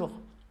existe toujours.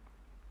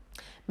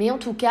 Mais en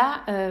tout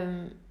cas,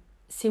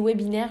 ces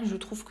webinaires, je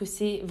trouve que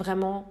c'est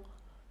vraiment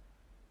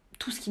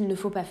tout ce qu'il ne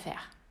faut pas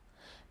faire.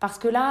 Parce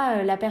que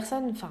là, la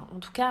personne, en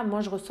tout cas,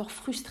 moi, je ressors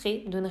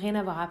frustrée de ne rien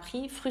avoir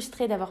appris,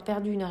 frustrée d'avoir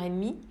perdu 1 heure et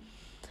demie.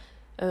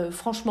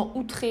 Franchement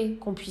outrée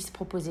qu'on puisse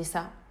proposer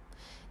ça,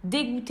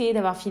 dégoûtée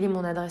d'avoir filé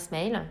mon adresse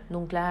mail.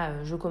 Donc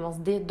là, je commence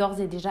d'ores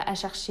et déjà à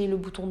chercher le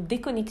bouton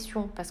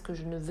déconnexion parce que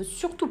je ne veux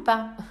surtout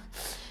pas,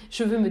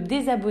 je veux me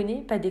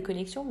désabonner, pas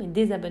déconnexion, mais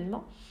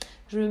désabonnement.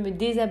 Je veux me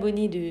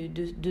désabonner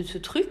de ce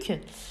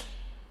truc.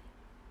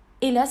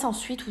 Et là,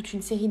 s'ensuit toute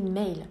une série de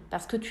mails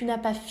parce que tu n'as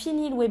pas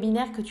fini le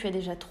webinaire que tu as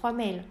déjà 3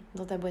 mails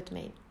dans ta boîte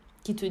mail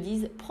qui te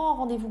disent « prends un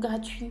rendez-vous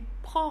gratuit ».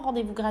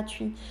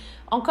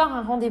 Encore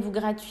un rendez-vous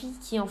gratuit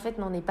qui en fait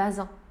n'en est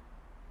pas un.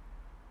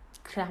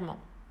 Clairement,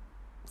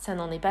 ça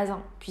n'en est pas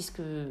un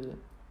puisque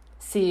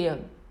c'est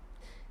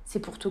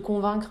pour te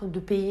convaincre de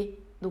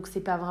payer. Donc c'est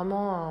pas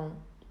vraiment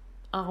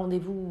un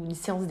rendez-vous ou une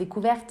séance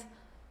découverte.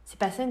 C'est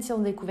pas ça une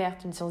séance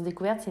découverte. Une séance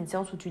découverte, c'est une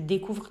séance où tu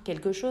découvres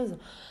quelque chose.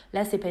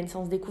 Là, c'est pas une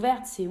séance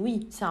découverte, c'est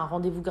un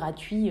rendez-vous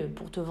gratuit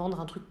pour te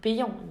vendre un truc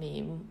payant,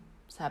 mais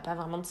ça n'a pas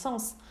vraiment de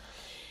sens.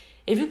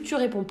 Et vu que tu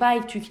réponds pas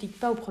et que tu cliques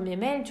pas au premier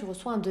mail, tu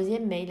reçois un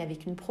deuxième mail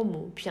avec une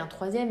promo, puis un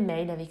troisième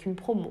mail avec une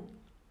promo.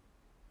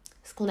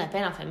 Ce qu'on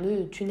appelle un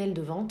fameux tunnel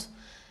de vente,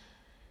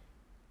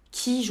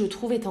 qui, je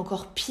trouve, est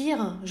encore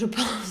pire, je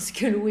pense,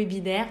 que le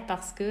webinaire,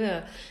 parce que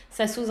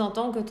ça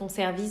sous-entend que ton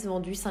service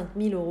vendu 5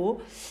 000 €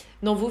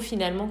 n'en vaut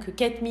finalement que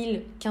 4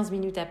 000 15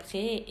 minutes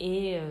après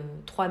et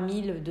 3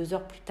 000 2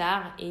 heures plus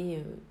tard. Et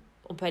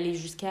on peut aller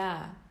jusqu'à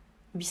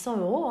 800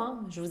 €, hein,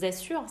 je vous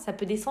assure. Ça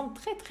peut descendre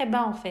très très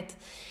bas en fait.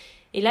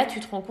 Et là, tu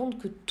te rends compte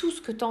que tout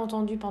ce que tu as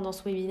entendu pendant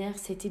ce webinaire,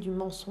 c'était du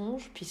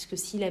mensonge, puisque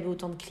s'il avait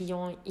autant de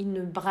clients, il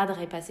ne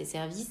braderait pas ses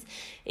services.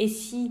 Et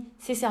si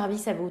ses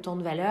services avaient autant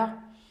de valeur,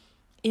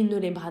 il ne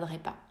les braderait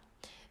pas.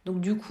 Donc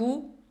du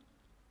coup,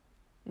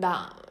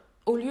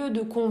 au lieu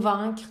de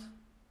convaincre,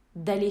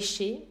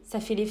 d'allécher,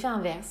 ça fait l'effet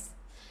inverse.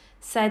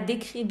 Ça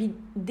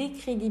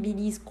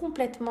décrédibilise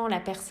complètement la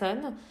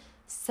personne.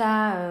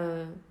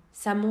 Ça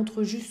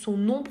montre juste son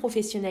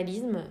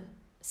non-professionnalisme,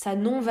 sa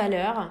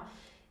non-valeur.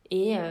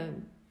 Et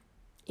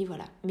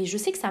voilà. Mais je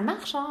sais que ça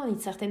marche. Hein.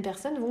 Certaines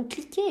personnes vont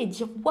cliquer et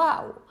dire «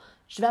 Waouh,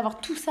 je vais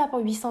avoir tout ça pour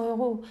 800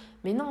 €. »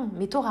 Mais non,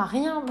 mais tu n'auras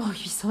rien pour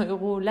 800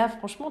 €. Là,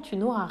 franchement, tu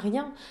n'auras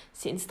rien.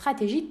 C'est une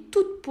stratégie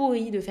toute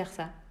pourrie de faire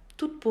ça.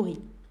 Toute pourrie.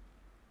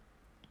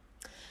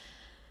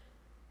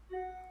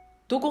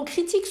 Donc, on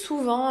critique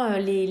souvent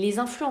les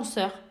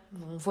influenceurs.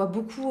 On voit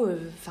beaucoup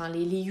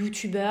les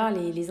youtubeurs,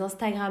 les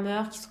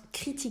instagrammeurs qui sont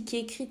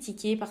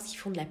critiqués parce qu'ils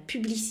font de la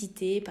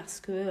publicité,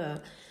 parce que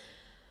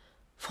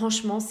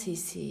franchement,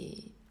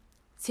 c'est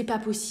pas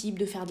possible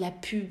de faire de la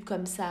pub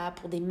comme ça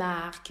pour des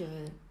marques.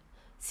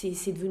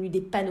 C'est devenu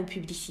des panneaux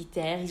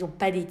publicitaires, ils n'ont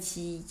pas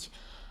d'éthique.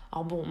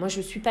 Alors bon, moi je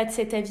ne suis pas de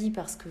cet avis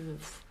parce que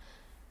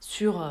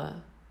sur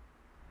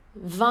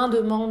 20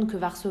 demandes que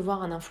va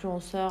recevoir un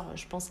influenceur,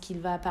 je pense qu'il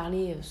va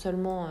parler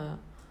seulement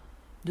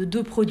de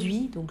 2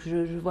 produits. Donc je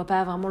ne vois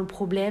pas vraiment le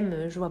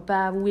problème, je ne vois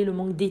pas où est le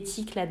manque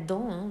d'éthique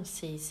là-dedans. Hein.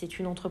 C'est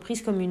une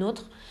entreprise comme une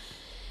autre.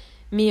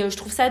 Mais je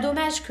trouve ça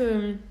dommage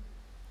qu'on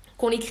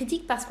les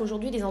critique parce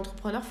qu'aujourd'hui, les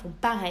entrepreneurs font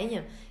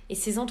pareil. Et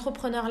ces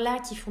entrepreneurs-là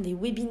qui font des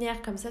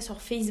webinaires comme ça sur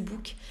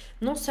Facebook,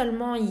 non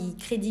seulement ils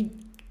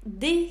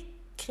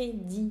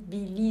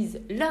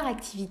décrédibilisent leur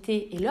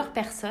activité et leur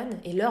personne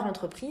et leur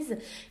entreprise,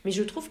 mais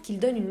je trouve qu'ils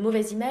donnent une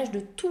mauvaise image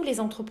de tous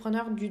les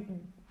entrepreneurs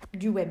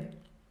du web.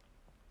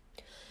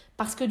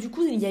 Parce que du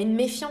coup, il y a une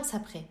méfiance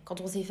après. Quand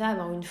on s'est fait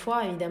avoir une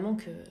fois, évidemment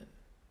que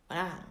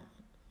voilà,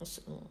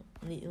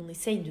 on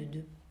essaye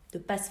de ne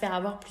pas se faire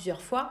avoir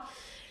plusieurs fois.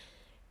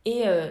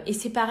 Et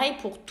c'est pareil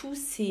pour tous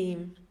ces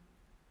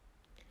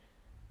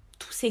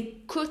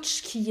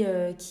coachs qui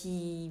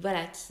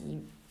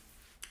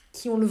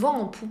ont le vent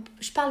en poupe.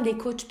 Je parle des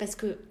coachs parce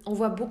qu'on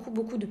voit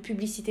beaucoup de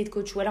publicités de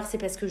coachs. Ou alors c'est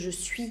parce que je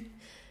suis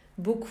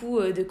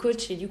beaucoup de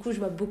coachs et du coup je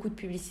vois beaucoup de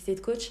publicités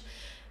de coachs.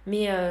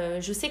 Mais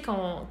je sais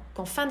qu'en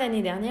fin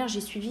d'année dernière,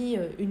 j'ai suivi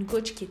une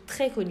coach qui est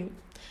très connue,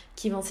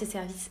 qui vend ses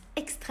services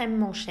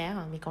extrêmement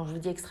chers. Mais quand je vous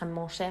dis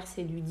extrêmement cher,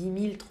 c'est du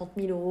 10 000, 30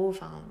 000 €,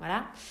 enfin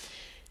voilà.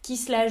 Qui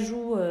se la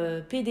joue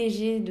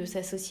PDG de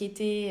sa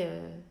société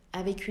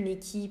avec une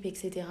équipe,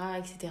 etc.,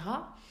 etc.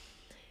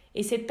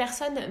 Et cette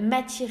personne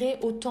m'attirait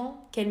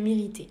autant qu'elle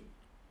méritait.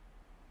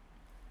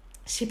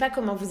 Je ne sais pas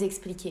comment vous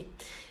expliquer.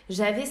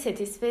 J'avais cette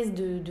espèce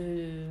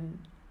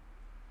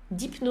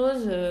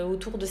d'hypnose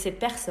autour de cette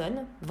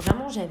personne.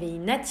 Vraiment, j'avais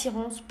une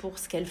attirance pour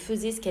ce qu'elle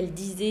faisait, ce qu'elle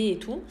disait et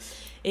tout.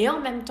 Et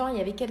en même temps, il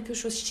y avait quelque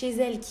chose chez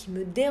elle qui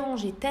me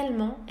dérangeait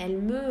tellement. Elle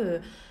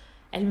me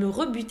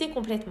rebutait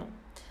complètement.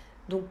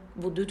 Donc,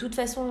 de toute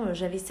façon,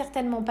 j'avais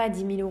certainement pas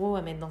 10 000 €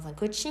 à mettre dans un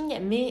coaching,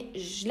 mais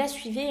je la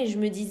suivais et je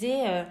me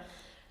disais,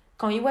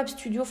 quand eWeb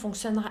Studio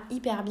fonctionnera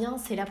hyper bien,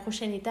 c'est la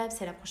prochaine étape,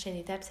 c'est la prochaine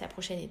étape, c'est la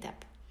prochaine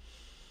étape.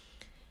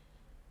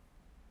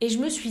 Et je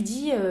me suis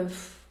dit,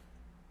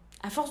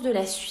 à force de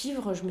la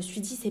suivre, je me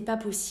suis dit, c'est pas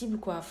possible,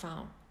 quoi.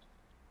 Enfin,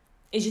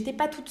 et j'étais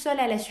pas toute seule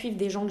à la suivre,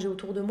 des gens que j'ai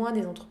autour de moi,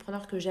 des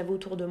entrepreneurs que j'avais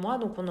autour de moi,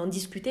 donc on en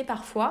discutait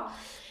parfois.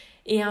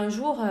 Et un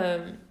jour,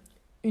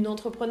 une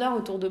entrepreneur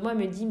autour de moi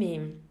me dit,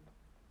 mais...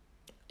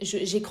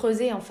 J'ai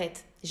creusé en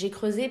fait. J'ai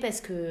creusé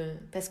parce que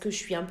je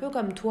suis un peu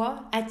comme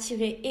toi,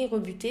 attirée et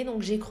rebutée,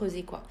 donc j'ai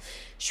creusé quoi.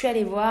 Je suis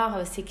allée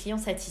voir ces clients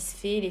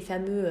satisfaits, les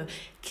fameux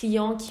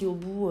clients qui au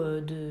bout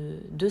de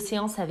 2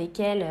 séances avec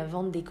elle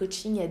vendent des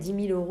coachings à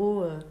 10 000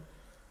 €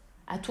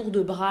 à tour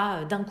de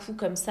bras, d'un coup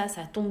comme ça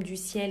tombe du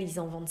ciel,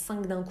 ils en vendent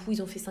 5 d'un coup,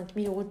 ils ont fait 50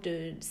 000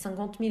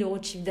 €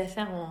 de chiffre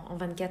d'affaires en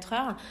 24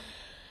 heures.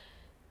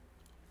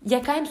 Il y a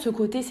quand même ce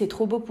côté, c'est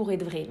trop beau pour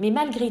être vrai. Mais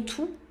malgré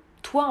tout,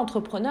 toi,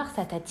 entrepreneur,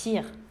 ça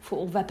t'attire.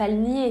 On ne va pas le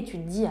nier. Tu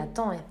te dis,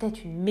 attends, il y a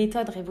peut-être une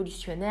méthode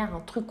révolutionnaire,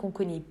 un truc qu'on ne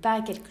connaît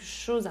pas, quelque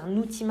chose, un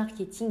outil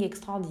marketing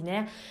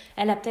extraordinaire.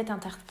 Elle a peut-être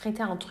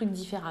interprété un truc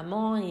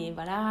différemment et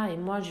voilà. Et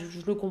moi, je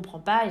ne le comprends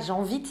pas et j'ai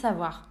envie de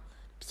savoir.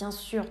 Bien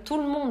sûr, tout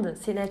le monde,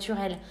 c'est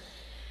naturel.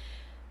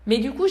 Mais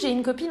du coup, j'ai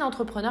une copine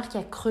entrepreneur qui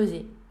a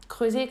creusé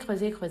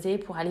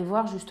pour aller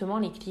voir justement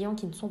les clients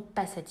qui ne sont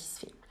pas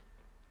satisfaits.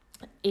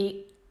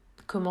 Et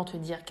comment te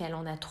dire qu'elle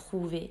en a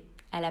trouvé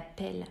à la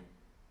pelle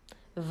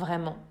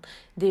vraiment.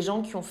 Des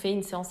gens qui ont fait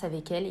une séance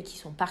avec elle et qui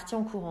sont partis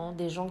en courant,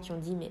 des gens qui ont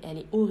dit mais elle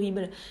est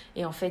horrible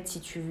et en fait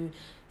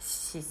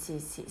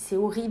c'est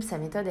horrible, sa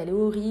méthode elle est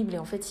horrible et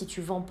en fait si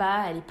tu vends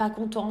pas, elle est pas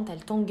contente,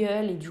 elle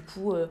t'engueule et du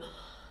coup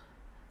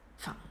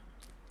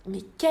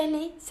mais quelle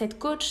est cette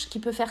coach qui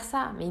peut faire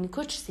ça? Mais une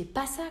coach, c'est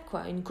pas ça,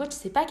 quoi. Une coach,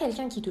 c'est pas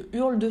quelqu'un qui te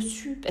hurle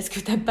dessus parce que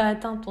t'as pas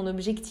atteint ton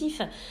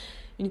objectif.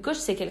 Une coach,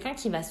 c'est quelqu'un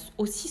qui va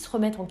aussi se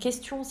remettre en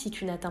question si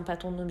tu n'atteins pas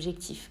ton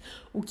objectif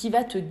ou qui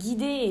va te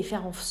guider et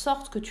faire en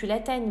sorte que tu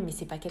l'atteignes. Mais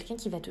c'est pas quelqu'un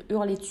qui va te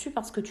hurler dessus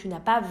parce que tu n'as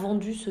pas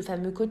vendu ce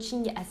fameux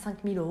coaching à 5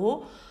 000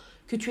 €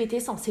 que tu étais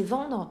censé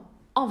vendre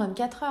en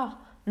 24 heures.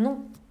 Non,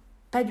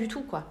 pas du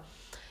tout, quoi.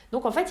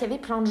 Donc, en fait, il y avait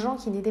plein de gens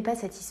qui n'étaient pas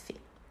satisfaits.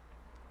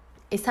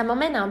 Et ça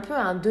m'emmène un peu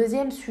à un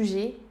deuxième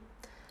sujet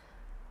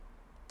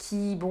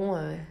qui,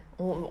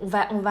 on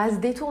va se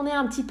détourner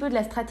un petit peu de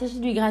la stratégie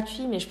du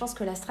gratuit, mais je pense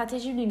que la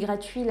stratégie du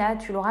gratuit, là,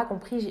 tu l'auras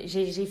compris,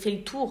 j'ai fait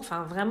le tour.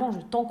 Enfin, vraiment, je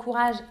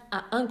t'encourage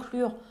à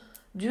inclure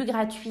du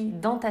gratuit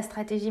dans ta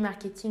stratégie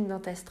marketing, dans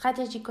ta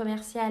stratégie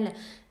commerciale,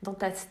 dans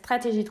ta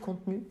stratégie de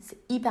contenu. C'est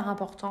hyper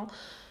important.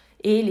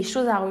 Et les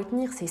choses à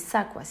retenir, c'est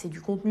ça, quoi. C'est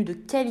du contenu de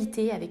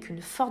qualité avec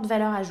une forte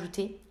valeur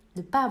ajoutée.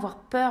 Ne pas avoir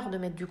peur de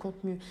mettre du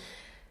contenu.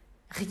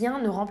 Rien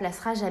ne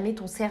remplacera jamais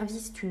ton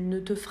service. Tu ne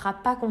te feras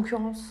pas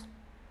concurrence.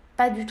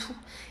 Pas du tout.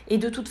 Et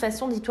de toute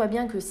façon, dis-toi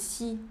bien que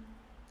si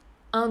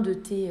un de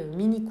tes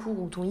mini-cours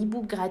ou ton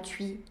e-book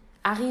gratuit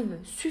arrive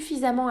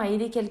suffisamment à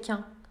aider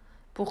quelqu'un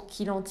pour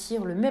qu'il en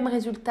tire le même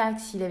résultat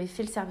que s'il avait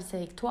fait le service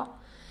avec toi,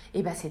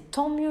 eh ben c'est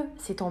tant mieux.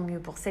 C'est tant mieux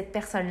pour cette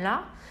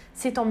personne-là.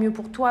 C'est tant mieux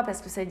pour toi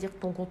parce que ça veut dire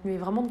que ton contenu est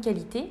vraiment de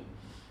qualité.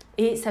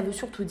 Et ça veut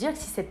surtout dire que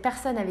si cette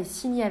personne avait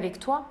signé avec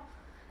toi,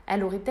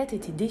 elle aurait peut-être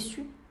été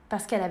déçue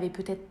parce qu'elle n'avait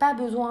peut-être pas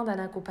besoin d'un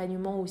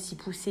accompagnement aussi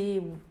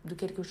poussé ou de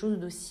quelque chose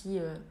d'aussi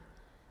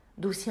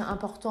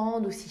important,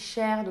 d'aussi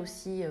cher,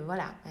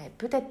 voilà,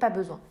 peut-être pas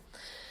besoin.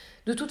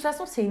 De toute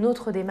façon, c'est une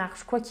autre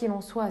démarche, quoi qu'il en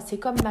soit. C'est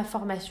comme ma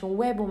formation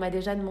web, on m'a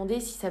déjà demandé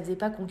si ça faisait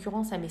pas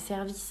concurrence à mes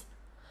services.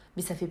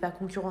 Mais ça fait pas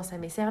concurrence à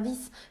mes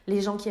services.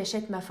 Les gens qui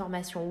achètent ma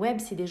formation web,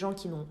 c'est des gens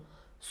qui n'ont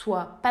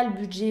soit pas le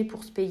budget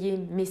pour se payer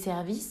mes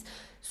services,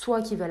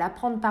 soit qui veulent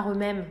apprendre par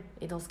eux-mêmes.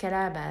 Et dans ce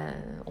cas-là,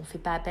 on fait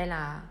pas appel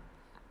à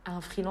un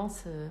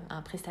freelance, à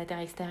un prestataire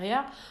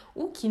extérieur,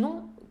 ou qui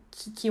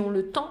ont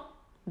le temps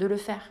de le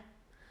faire.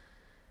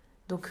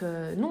 Donc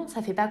non, ça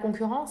ne fait pas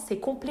concurrence, c'est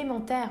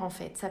complémentaire en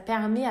fait. Ça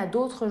permet à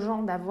d'autres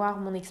gens d'avoir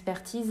mon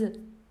expertise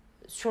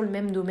sur le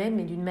même domaine,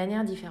 mais d'une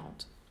manière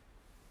différente.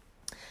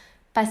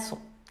 Passons.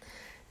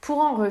 Pour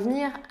en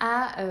revenir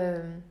à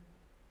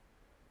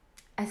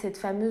cette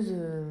fameuse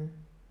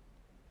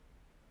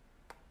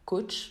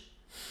coach,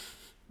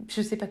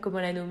 je ne sais pas comment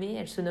la nommer,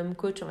 elle se nomme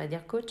coach, on va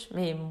dire coach,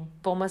 mais bon,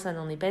 pour moi ça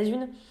n'en est pas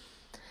une.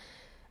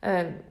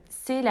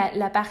 C'est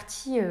la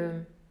partie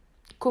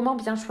comment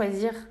bien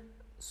choisir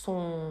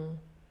son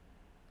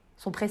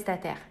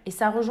prestataire. Et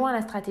ça rejoint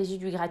la stratégie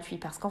du gratuit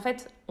parce qu'en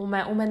fait, on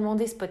m'a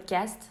demandé ce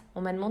podcast,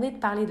 on m'a demandé de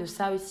parler de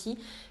ça aussi,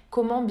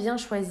 comment bien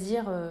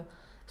choisir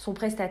son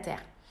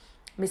prestataire.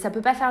 Mais ça ne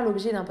peut pas faire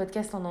l'objet d'un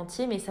podcast en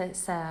entier, mais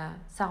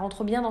ça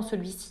rentre bien dans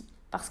celui-ci.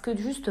 Parce que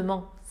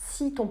justement,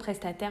 si ton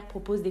prestataire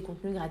propose des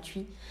contenus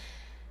gratuits,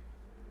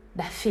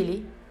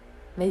 fais-les.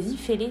 Vas-y,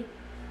 fais-les.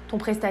 Ton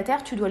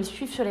prestataire, tu dois le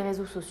suivre sur les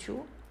réseaux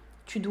sociaux.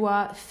 Tu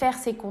dois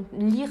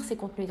lire ses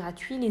contenus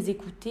gratuits, les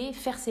écouter,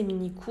 faire ses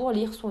mini-cours,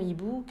 lire son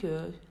e-book,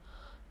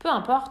 peu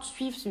importe,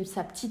 suivre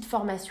sa petite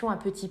formation à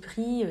petit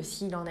prix,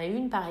 s'il en a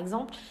une par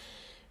exemple.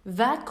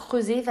 Va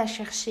creuser, va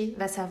chercher,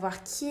 va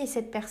savoir qui est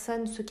cette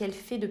personne, ce qu'elle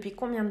fait, depuis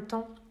combien de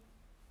temps,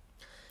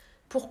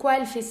 pourquoi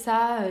elle fait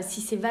ça, si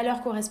ses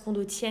valeurs correspondent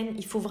aux tiennes.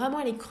 Il faut vraiment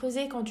aller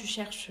creuser quand tu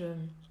cherches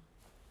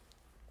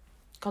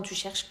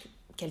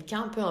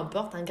quelqu'un, peu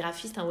importe, un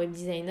graphiste, un web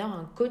designer,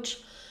 un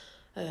coach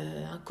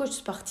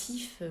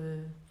sportif,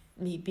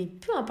 mais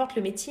peu importe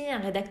le métier, un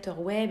rédacteur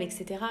web,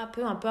 etc.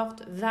 Peu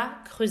importe, va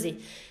creuser.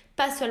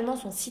 Pas seulement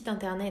son site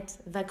internet,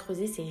 va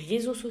creuser ses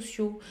réseaux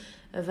sociaux,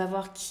 va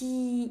voir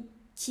qui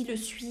le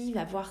suit,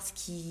 va voir ce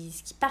qu'il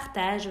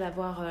partage, va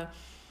voir...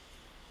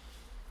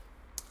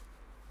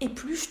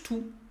 épluche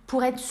tout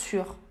pour être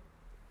sûr.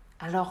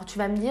 Alors tu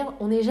vas me dire,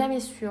 on n'est jamais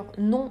sûr.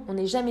 Non, on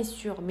n'est jamais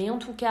sûr. Mais en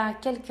tout cas,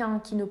 quelqu'un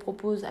qui ne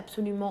propose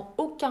absolument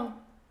aucun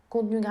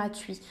contenu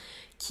gratuit,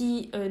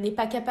 qui n'est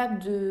pas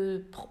capable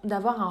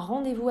d'avoir un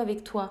rendez-vous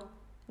avec toi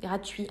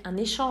gratuit, un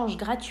échange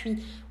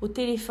gratuit au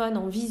téléphone,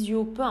 en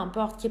visio, peu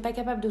importe, qui n'est pas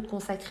capable de te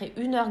consacrer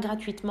 1 heure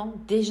gratuitement,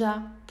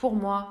 déjà, pour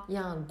moi, il y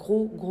a un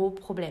gros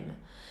problème.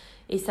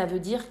 Et ça veut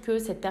dire que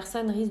cette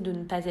personne risque de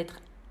ne pas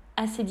être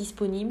assez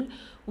disponible,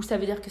 ou ça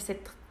veut dire que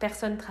cette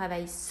personne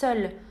travaille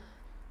seule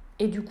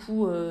et du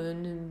coup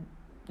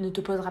ne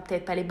te posera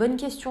peut-être pas les bonnes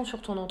questions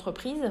sur ton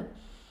entreprise.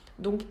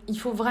 Donc il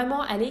faut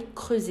vraiment aller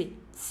creuser.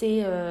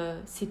 C'est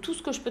tout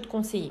ce que je peux te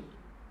conseiller.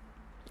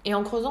 Et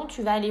en creusant,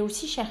 tu vas aller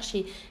aussi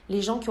chercher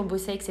les gens qui ont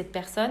bossé avec cette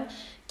personne,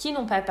 qui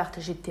n'ont pas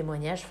partagé de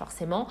témoignages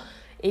forcément,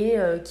 et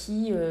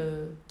qui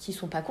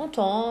sont pas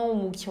contents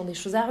ou qui ont des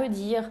choses à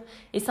redire.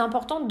 Et c'est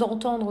important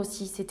d'entendre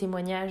aussi ces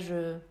témoignages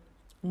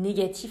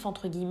négatifs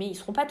entre guillemets. Ils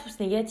seront pas tous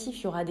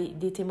négatifs. Il y aura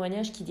des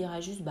témoignages qui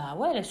dira juste bah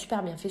ouais, elle a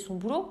super bien fait son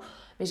boulot,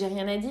 mais j'ai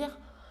rien à dire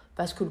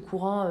parce que le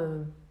courant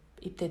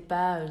est peut-être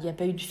pas, il n'y a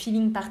pas eu de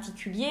feeling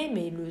particulier,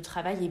 mais le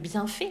travail est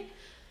bien fait.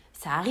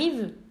 Ça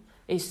arrive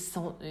et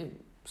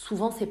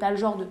souvent c'est pas le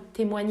genre de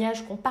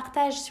témoignage qu'on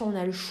partage. Si on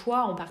a le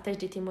choix, on partage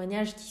des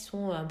témoignages qui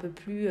sont un peu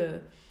plus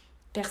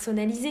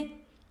personnalisés.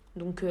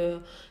 Donc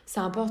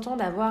c'est important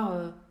d'avoir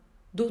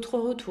d'autres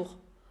retours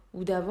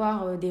ou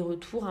d'avoir des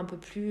retours un peu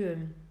plus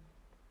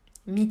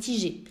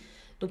mitigés.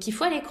 Donc il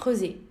faut aller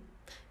creuser.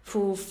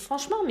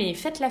 Franchement, mais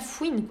faites la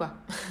fouine, quoi.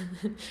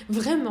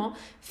 Vraiment,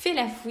 fais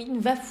la fouine,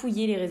 va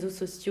fouiller les réseaux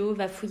sociaux,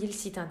 va fouiller le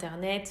site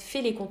internet,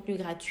 fais les contenus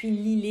gratuits,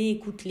 lis-les,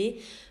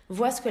 écoute-les,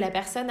 vois ce que la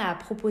personne a à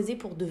proposer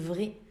pour de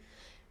vrai,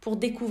 pour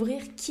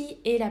découvrir qui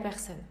est la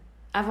personne,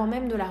 avant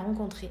même de la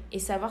rencontrer et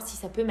savoir si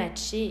ça peut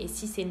matcher et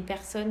si c'est une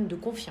personne de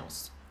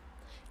confiance,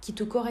 qui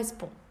te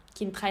correspond,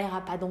 qui ne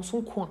travaillera pas dans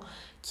son coin,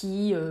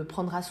 qui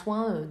prendra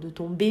soin de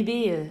ton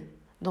bébé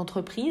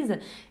d'entreprise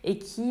et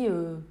qui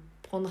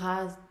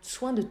prendra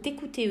soin de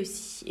t'écouter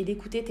aussi et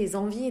d'écouter tes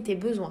envies et tes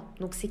besoins.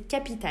 Donc c'est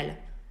capital.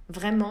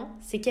 Vraiment,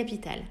 c'est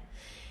capital.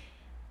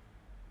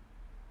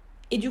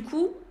 Et du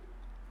coup,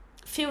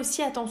 fais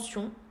aussi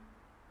attention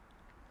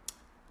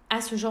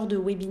à ce genre de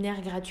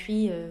webinaire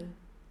gratuit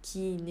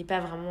qui n'est pas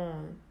vraiment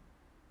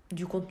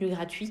du contenu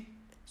gratuit.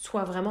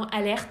 Sois vraiment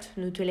alerte,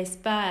 ne te laisse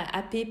pas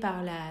happer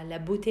par la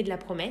beauté de la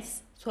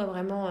promesse. Sois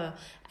vraiment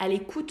à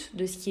l'écoute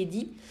de ce qui est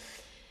dit.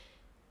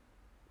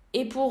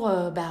 Et pour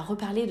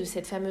reparler de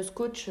cette fameuse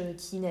coach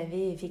qui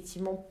n'avait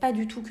effectivement pas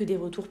du tout que des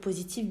retours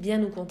positifs,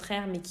 bien au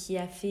contraire, mais qui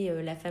a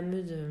fait la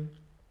fameuse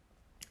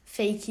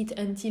fake it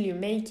until you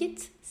make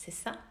it, c'est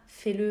ça,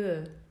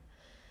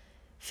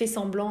 fais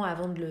semblant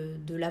avant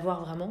de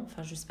l'avoir vraiment.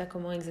 Enfin, je ne sais pas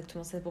comment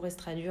exactement ça pourrait se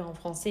traduire en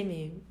français,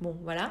 mais bon,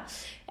 voilà.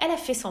 Elle a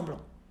fait semblant.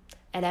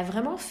 Elle a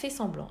vraiment fait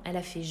semblant. Elle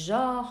a fait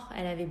genre,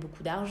 elle avait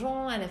beaucoup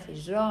d'argent, elle a fait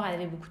genre, elle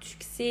avait beaucoup de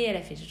succès, elle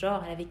a fait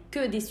genre, elle avait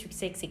que des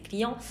succès avec ses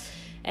clients,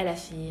 elle a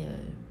fait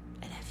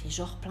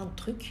genre plein de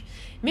trucs.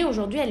 Mais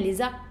aujourd'hui, elle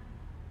les a.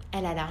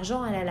 Elle a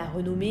l'argent, elle a la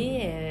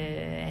renommée,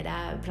 elle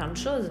a plein de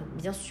choses,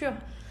 bien sûr.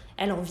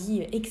 Elle en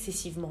vit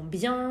excessivement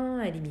bien,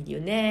 elle est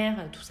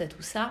millionnaire,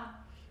 tout ça.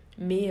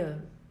 Mais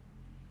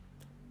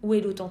où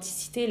est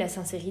l'authenticité, la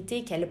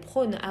sincérité qu'elle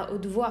prône à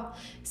haute voix?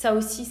 Ça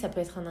aussi, ça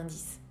peut être un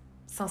indice.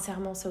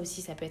 Sincèrement, ça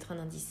aussi, ça peut être un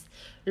indice.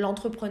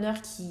 L'entrepreneur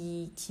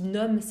qui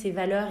nomme ses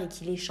valeurs et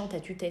qui les chante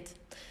à tue-tête,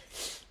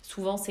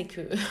 souvent, c'est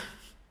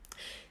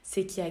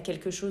qu'il y a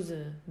quelque chose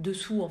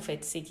dessous, en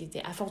fait. C'est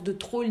qu'à force de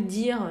trop le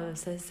dire,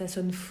 ça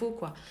sonne faux,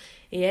 quoi.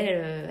 Et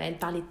elle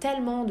parlait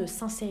tellement de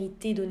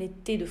sincérité,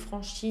 d'honnêteté, de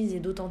franchise et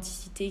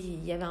d'authenticité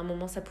qu'il y avait un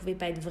moment, ça pouvait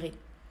pas être vrai.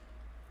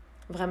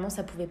 Vraiment,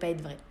 ça pouvait pas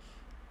être vrai.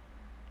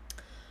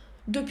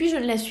 Depuis, je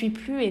ne la suis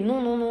plus et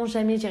non,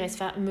 jamais j'irai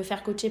me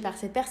faire coacher par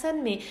cette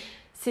personne, mais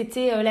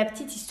c'était la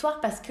petite histoire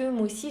parce que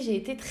moi aussi, j'ai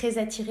été très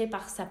attirée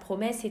par sa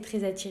promesse et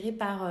très attirée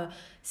par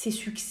ses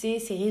succès,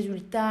 ses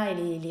résultats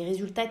et les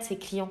résultats de ses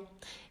clients.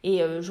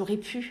 Et j'aurais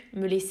pu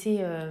me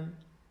laisser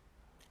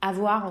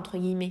avoir, entre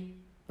guillemets.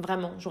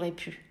 Vraiment, j'aurais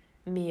pu.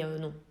 Mais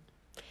non.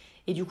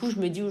 Et du coup, je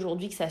me dis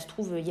aujourd'hui que ça se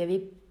trouve, il y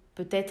avait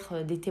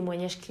peut-être des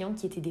témoignages clients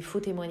qui étaient des faux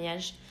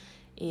témoignages.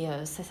 Et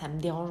ça me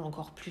dérange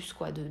encore plus,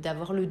 quoi,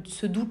 d'avoir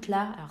ce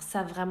doute-là. Alors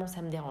ça, vraiment,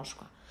 ça me dérange,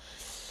 quoi.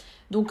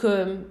 Donc,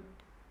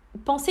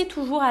 pensez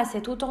toujours à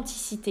cette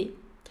authenticité,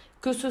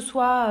 que ce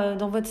soit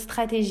dans votre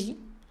stratégie,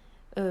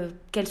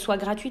 qu'elle soit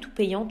gratuite ou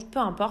payante, peu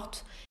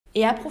importe.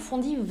 Et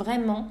approfondis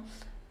vraiment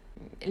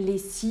les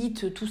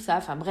sites, tout ça,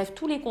 enfin bref,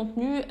 tous les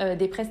contenus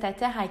des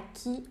prestataires à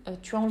qui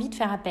tu as envie de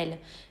faire appel.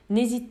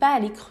 N'hésite pas à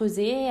les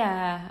creuser,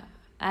 à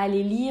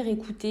aller lire,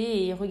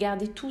 écouter et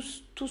regarder tout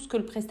ce que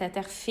le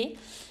prestataire fait.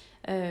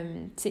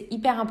 C'est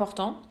hyper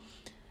important.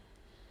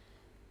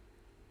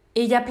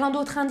 Et il y a plein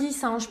d'autres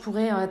indices, je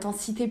pourrais t'en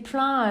citer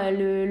plein.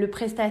 Le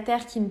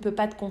prestataire qui ne peut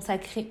pas te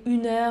consacrer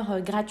 1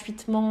 heure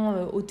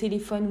gratuitement au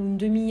téléphone ou une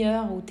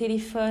demi-heure au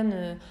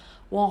téléphone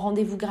ou en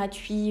rendez-vous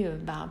gratuit,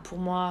 pour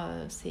moi,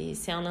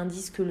 c'est un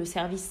indice que le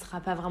service ne sera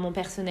pas vraiment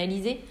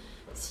personnalisé.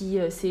 Si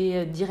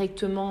c'est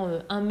directement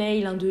un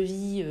mail, un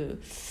devis,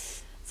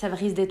 ça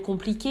risque d'être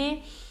compliqué.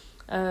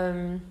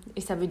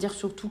 Et ça veut dire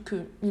surtout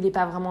qu'il n'est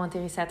pas vraiment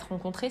intéressé à te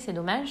rencontrer, c'est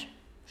dommage.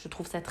 Je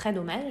trouve ça très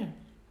dommage.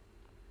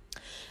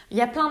 Il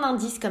y a plein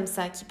d'indices comme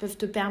ça qui peuvent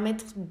te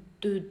permettre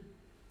de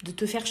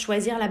te faire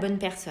choisir la bonne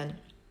personne.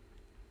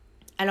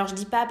 Alors je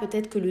dis pas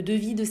peut-être que le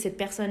devis de cette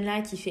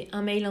personne-là qui fait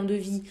un mail, un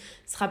devis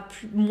sera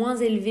moins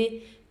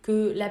élevé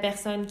que la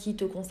personne qui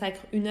te consacre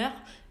 1 heure,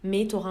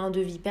 mais tu auras un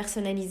devis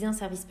personnalisé, un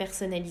service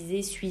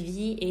personnalisé,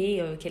 suivi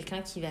et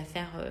quelqu'un qui va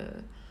faire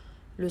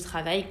le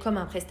travail comme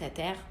un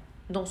prestataire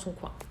dans son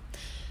coin.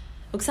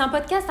 Donc c'est un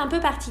podcast un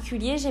peu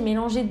particulier, j'ai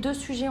mélangé 2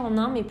 sujets en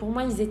un, mais pour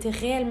moi ils étaient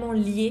réellement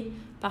liés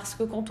parce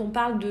que quand on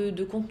parle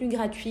de contenu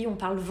gratuit, on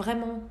parle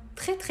vraiment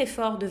très très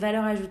fort de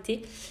valeur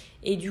ajoutée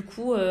et du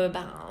coup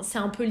c'est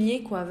un peu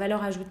lié, quoi.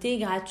 Valeur ajoutée,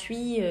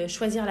 gratuit,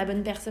 choisir la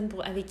bonne personne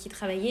avec qui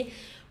travailler,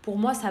 pour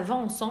moi ça va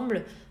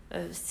ensemble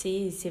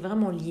c'est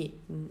vraiment lié.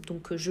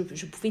 Donc je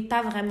ne pouvais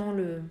pas vraiment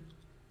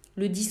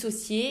le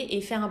dissocier,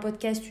 et faire un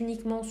podcast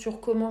uniquement sur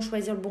comment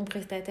choisir le bon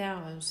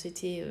prestataire,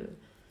 c'était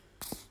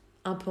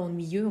un peu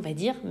ennuyeux, on va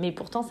dire, mais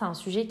pourtant c'est un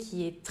sujet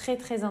qui est très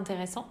très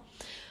intéressant.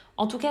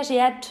 En tout cas, j'ai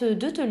hâte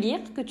de te lire,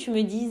 que tu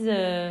me dises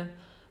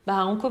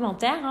en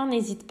commentaire,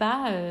 n'hésite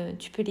pas,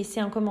 tu peux laisser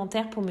un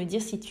commentaire pour me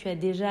dire si tu as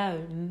déjà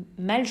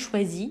mal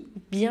choisi,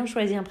 bien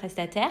choisi un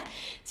prestataire.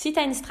 Si tu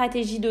as une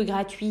stratégie de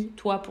gratuit,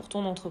 toi, pour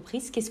ton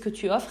entreprise, qu'est-ce que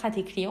tu offres à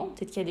tes clients?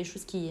 Peut-être qu'il y a des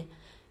choses qui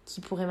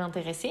pourraient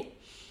m'intéresser.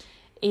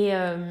 Et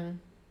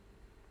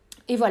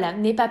voilà,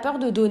 n'aie pas peur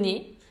de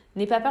donner,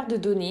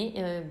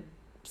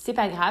 c'est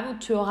pas grave.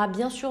 Tu auras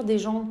bien sûr des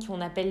gens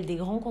qu'on appelle des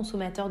grands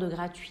consommateurs de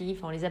gratuit,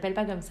 enfin on les appelle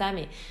pas comme ça,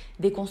 mais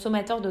des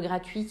consommateurs de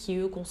gratuit qui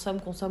eux consomment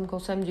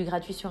du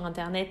gratuit sur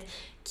internet,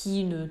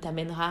 qui ne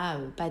t'amènera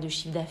pas de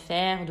chiffre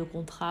d'affaires, de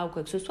contrat ou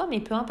quoi que ce soit, mais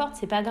peu importe,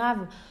 c'est pas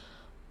grave,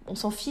 on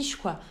s'en fiche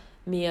quoi.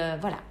 Mais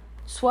voilà,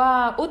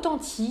 sois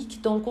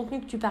authentique dans le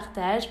contenu que tu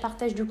partage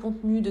du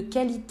contenu de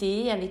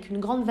qualité avec une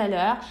grande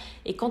valeur,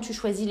 et quand tu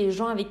choisis les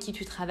gens avec qui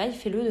tu travailles,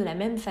 fais-le de la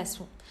même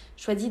façon.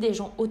 Choisis des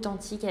gens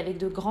authentiques avec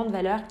de grandes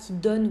valeurs qui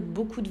donnent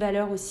beaucoup de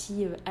valeur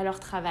aussi à leur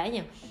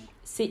travail.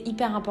 C'est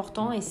hyper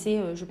important et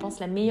c'est, je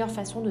pense, la meilleure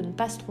façon de ne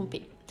pas se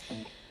tromper.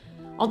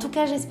 En tout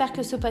cas, j'espère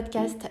que ce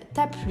podcast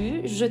t'a plu.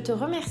 Je te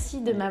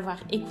remercie de m'avoir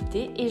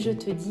écouté et je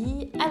te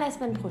dis à la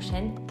semaine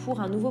prochaine pour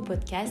un nouveau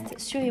podcast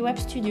sur eWeb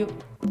Studio.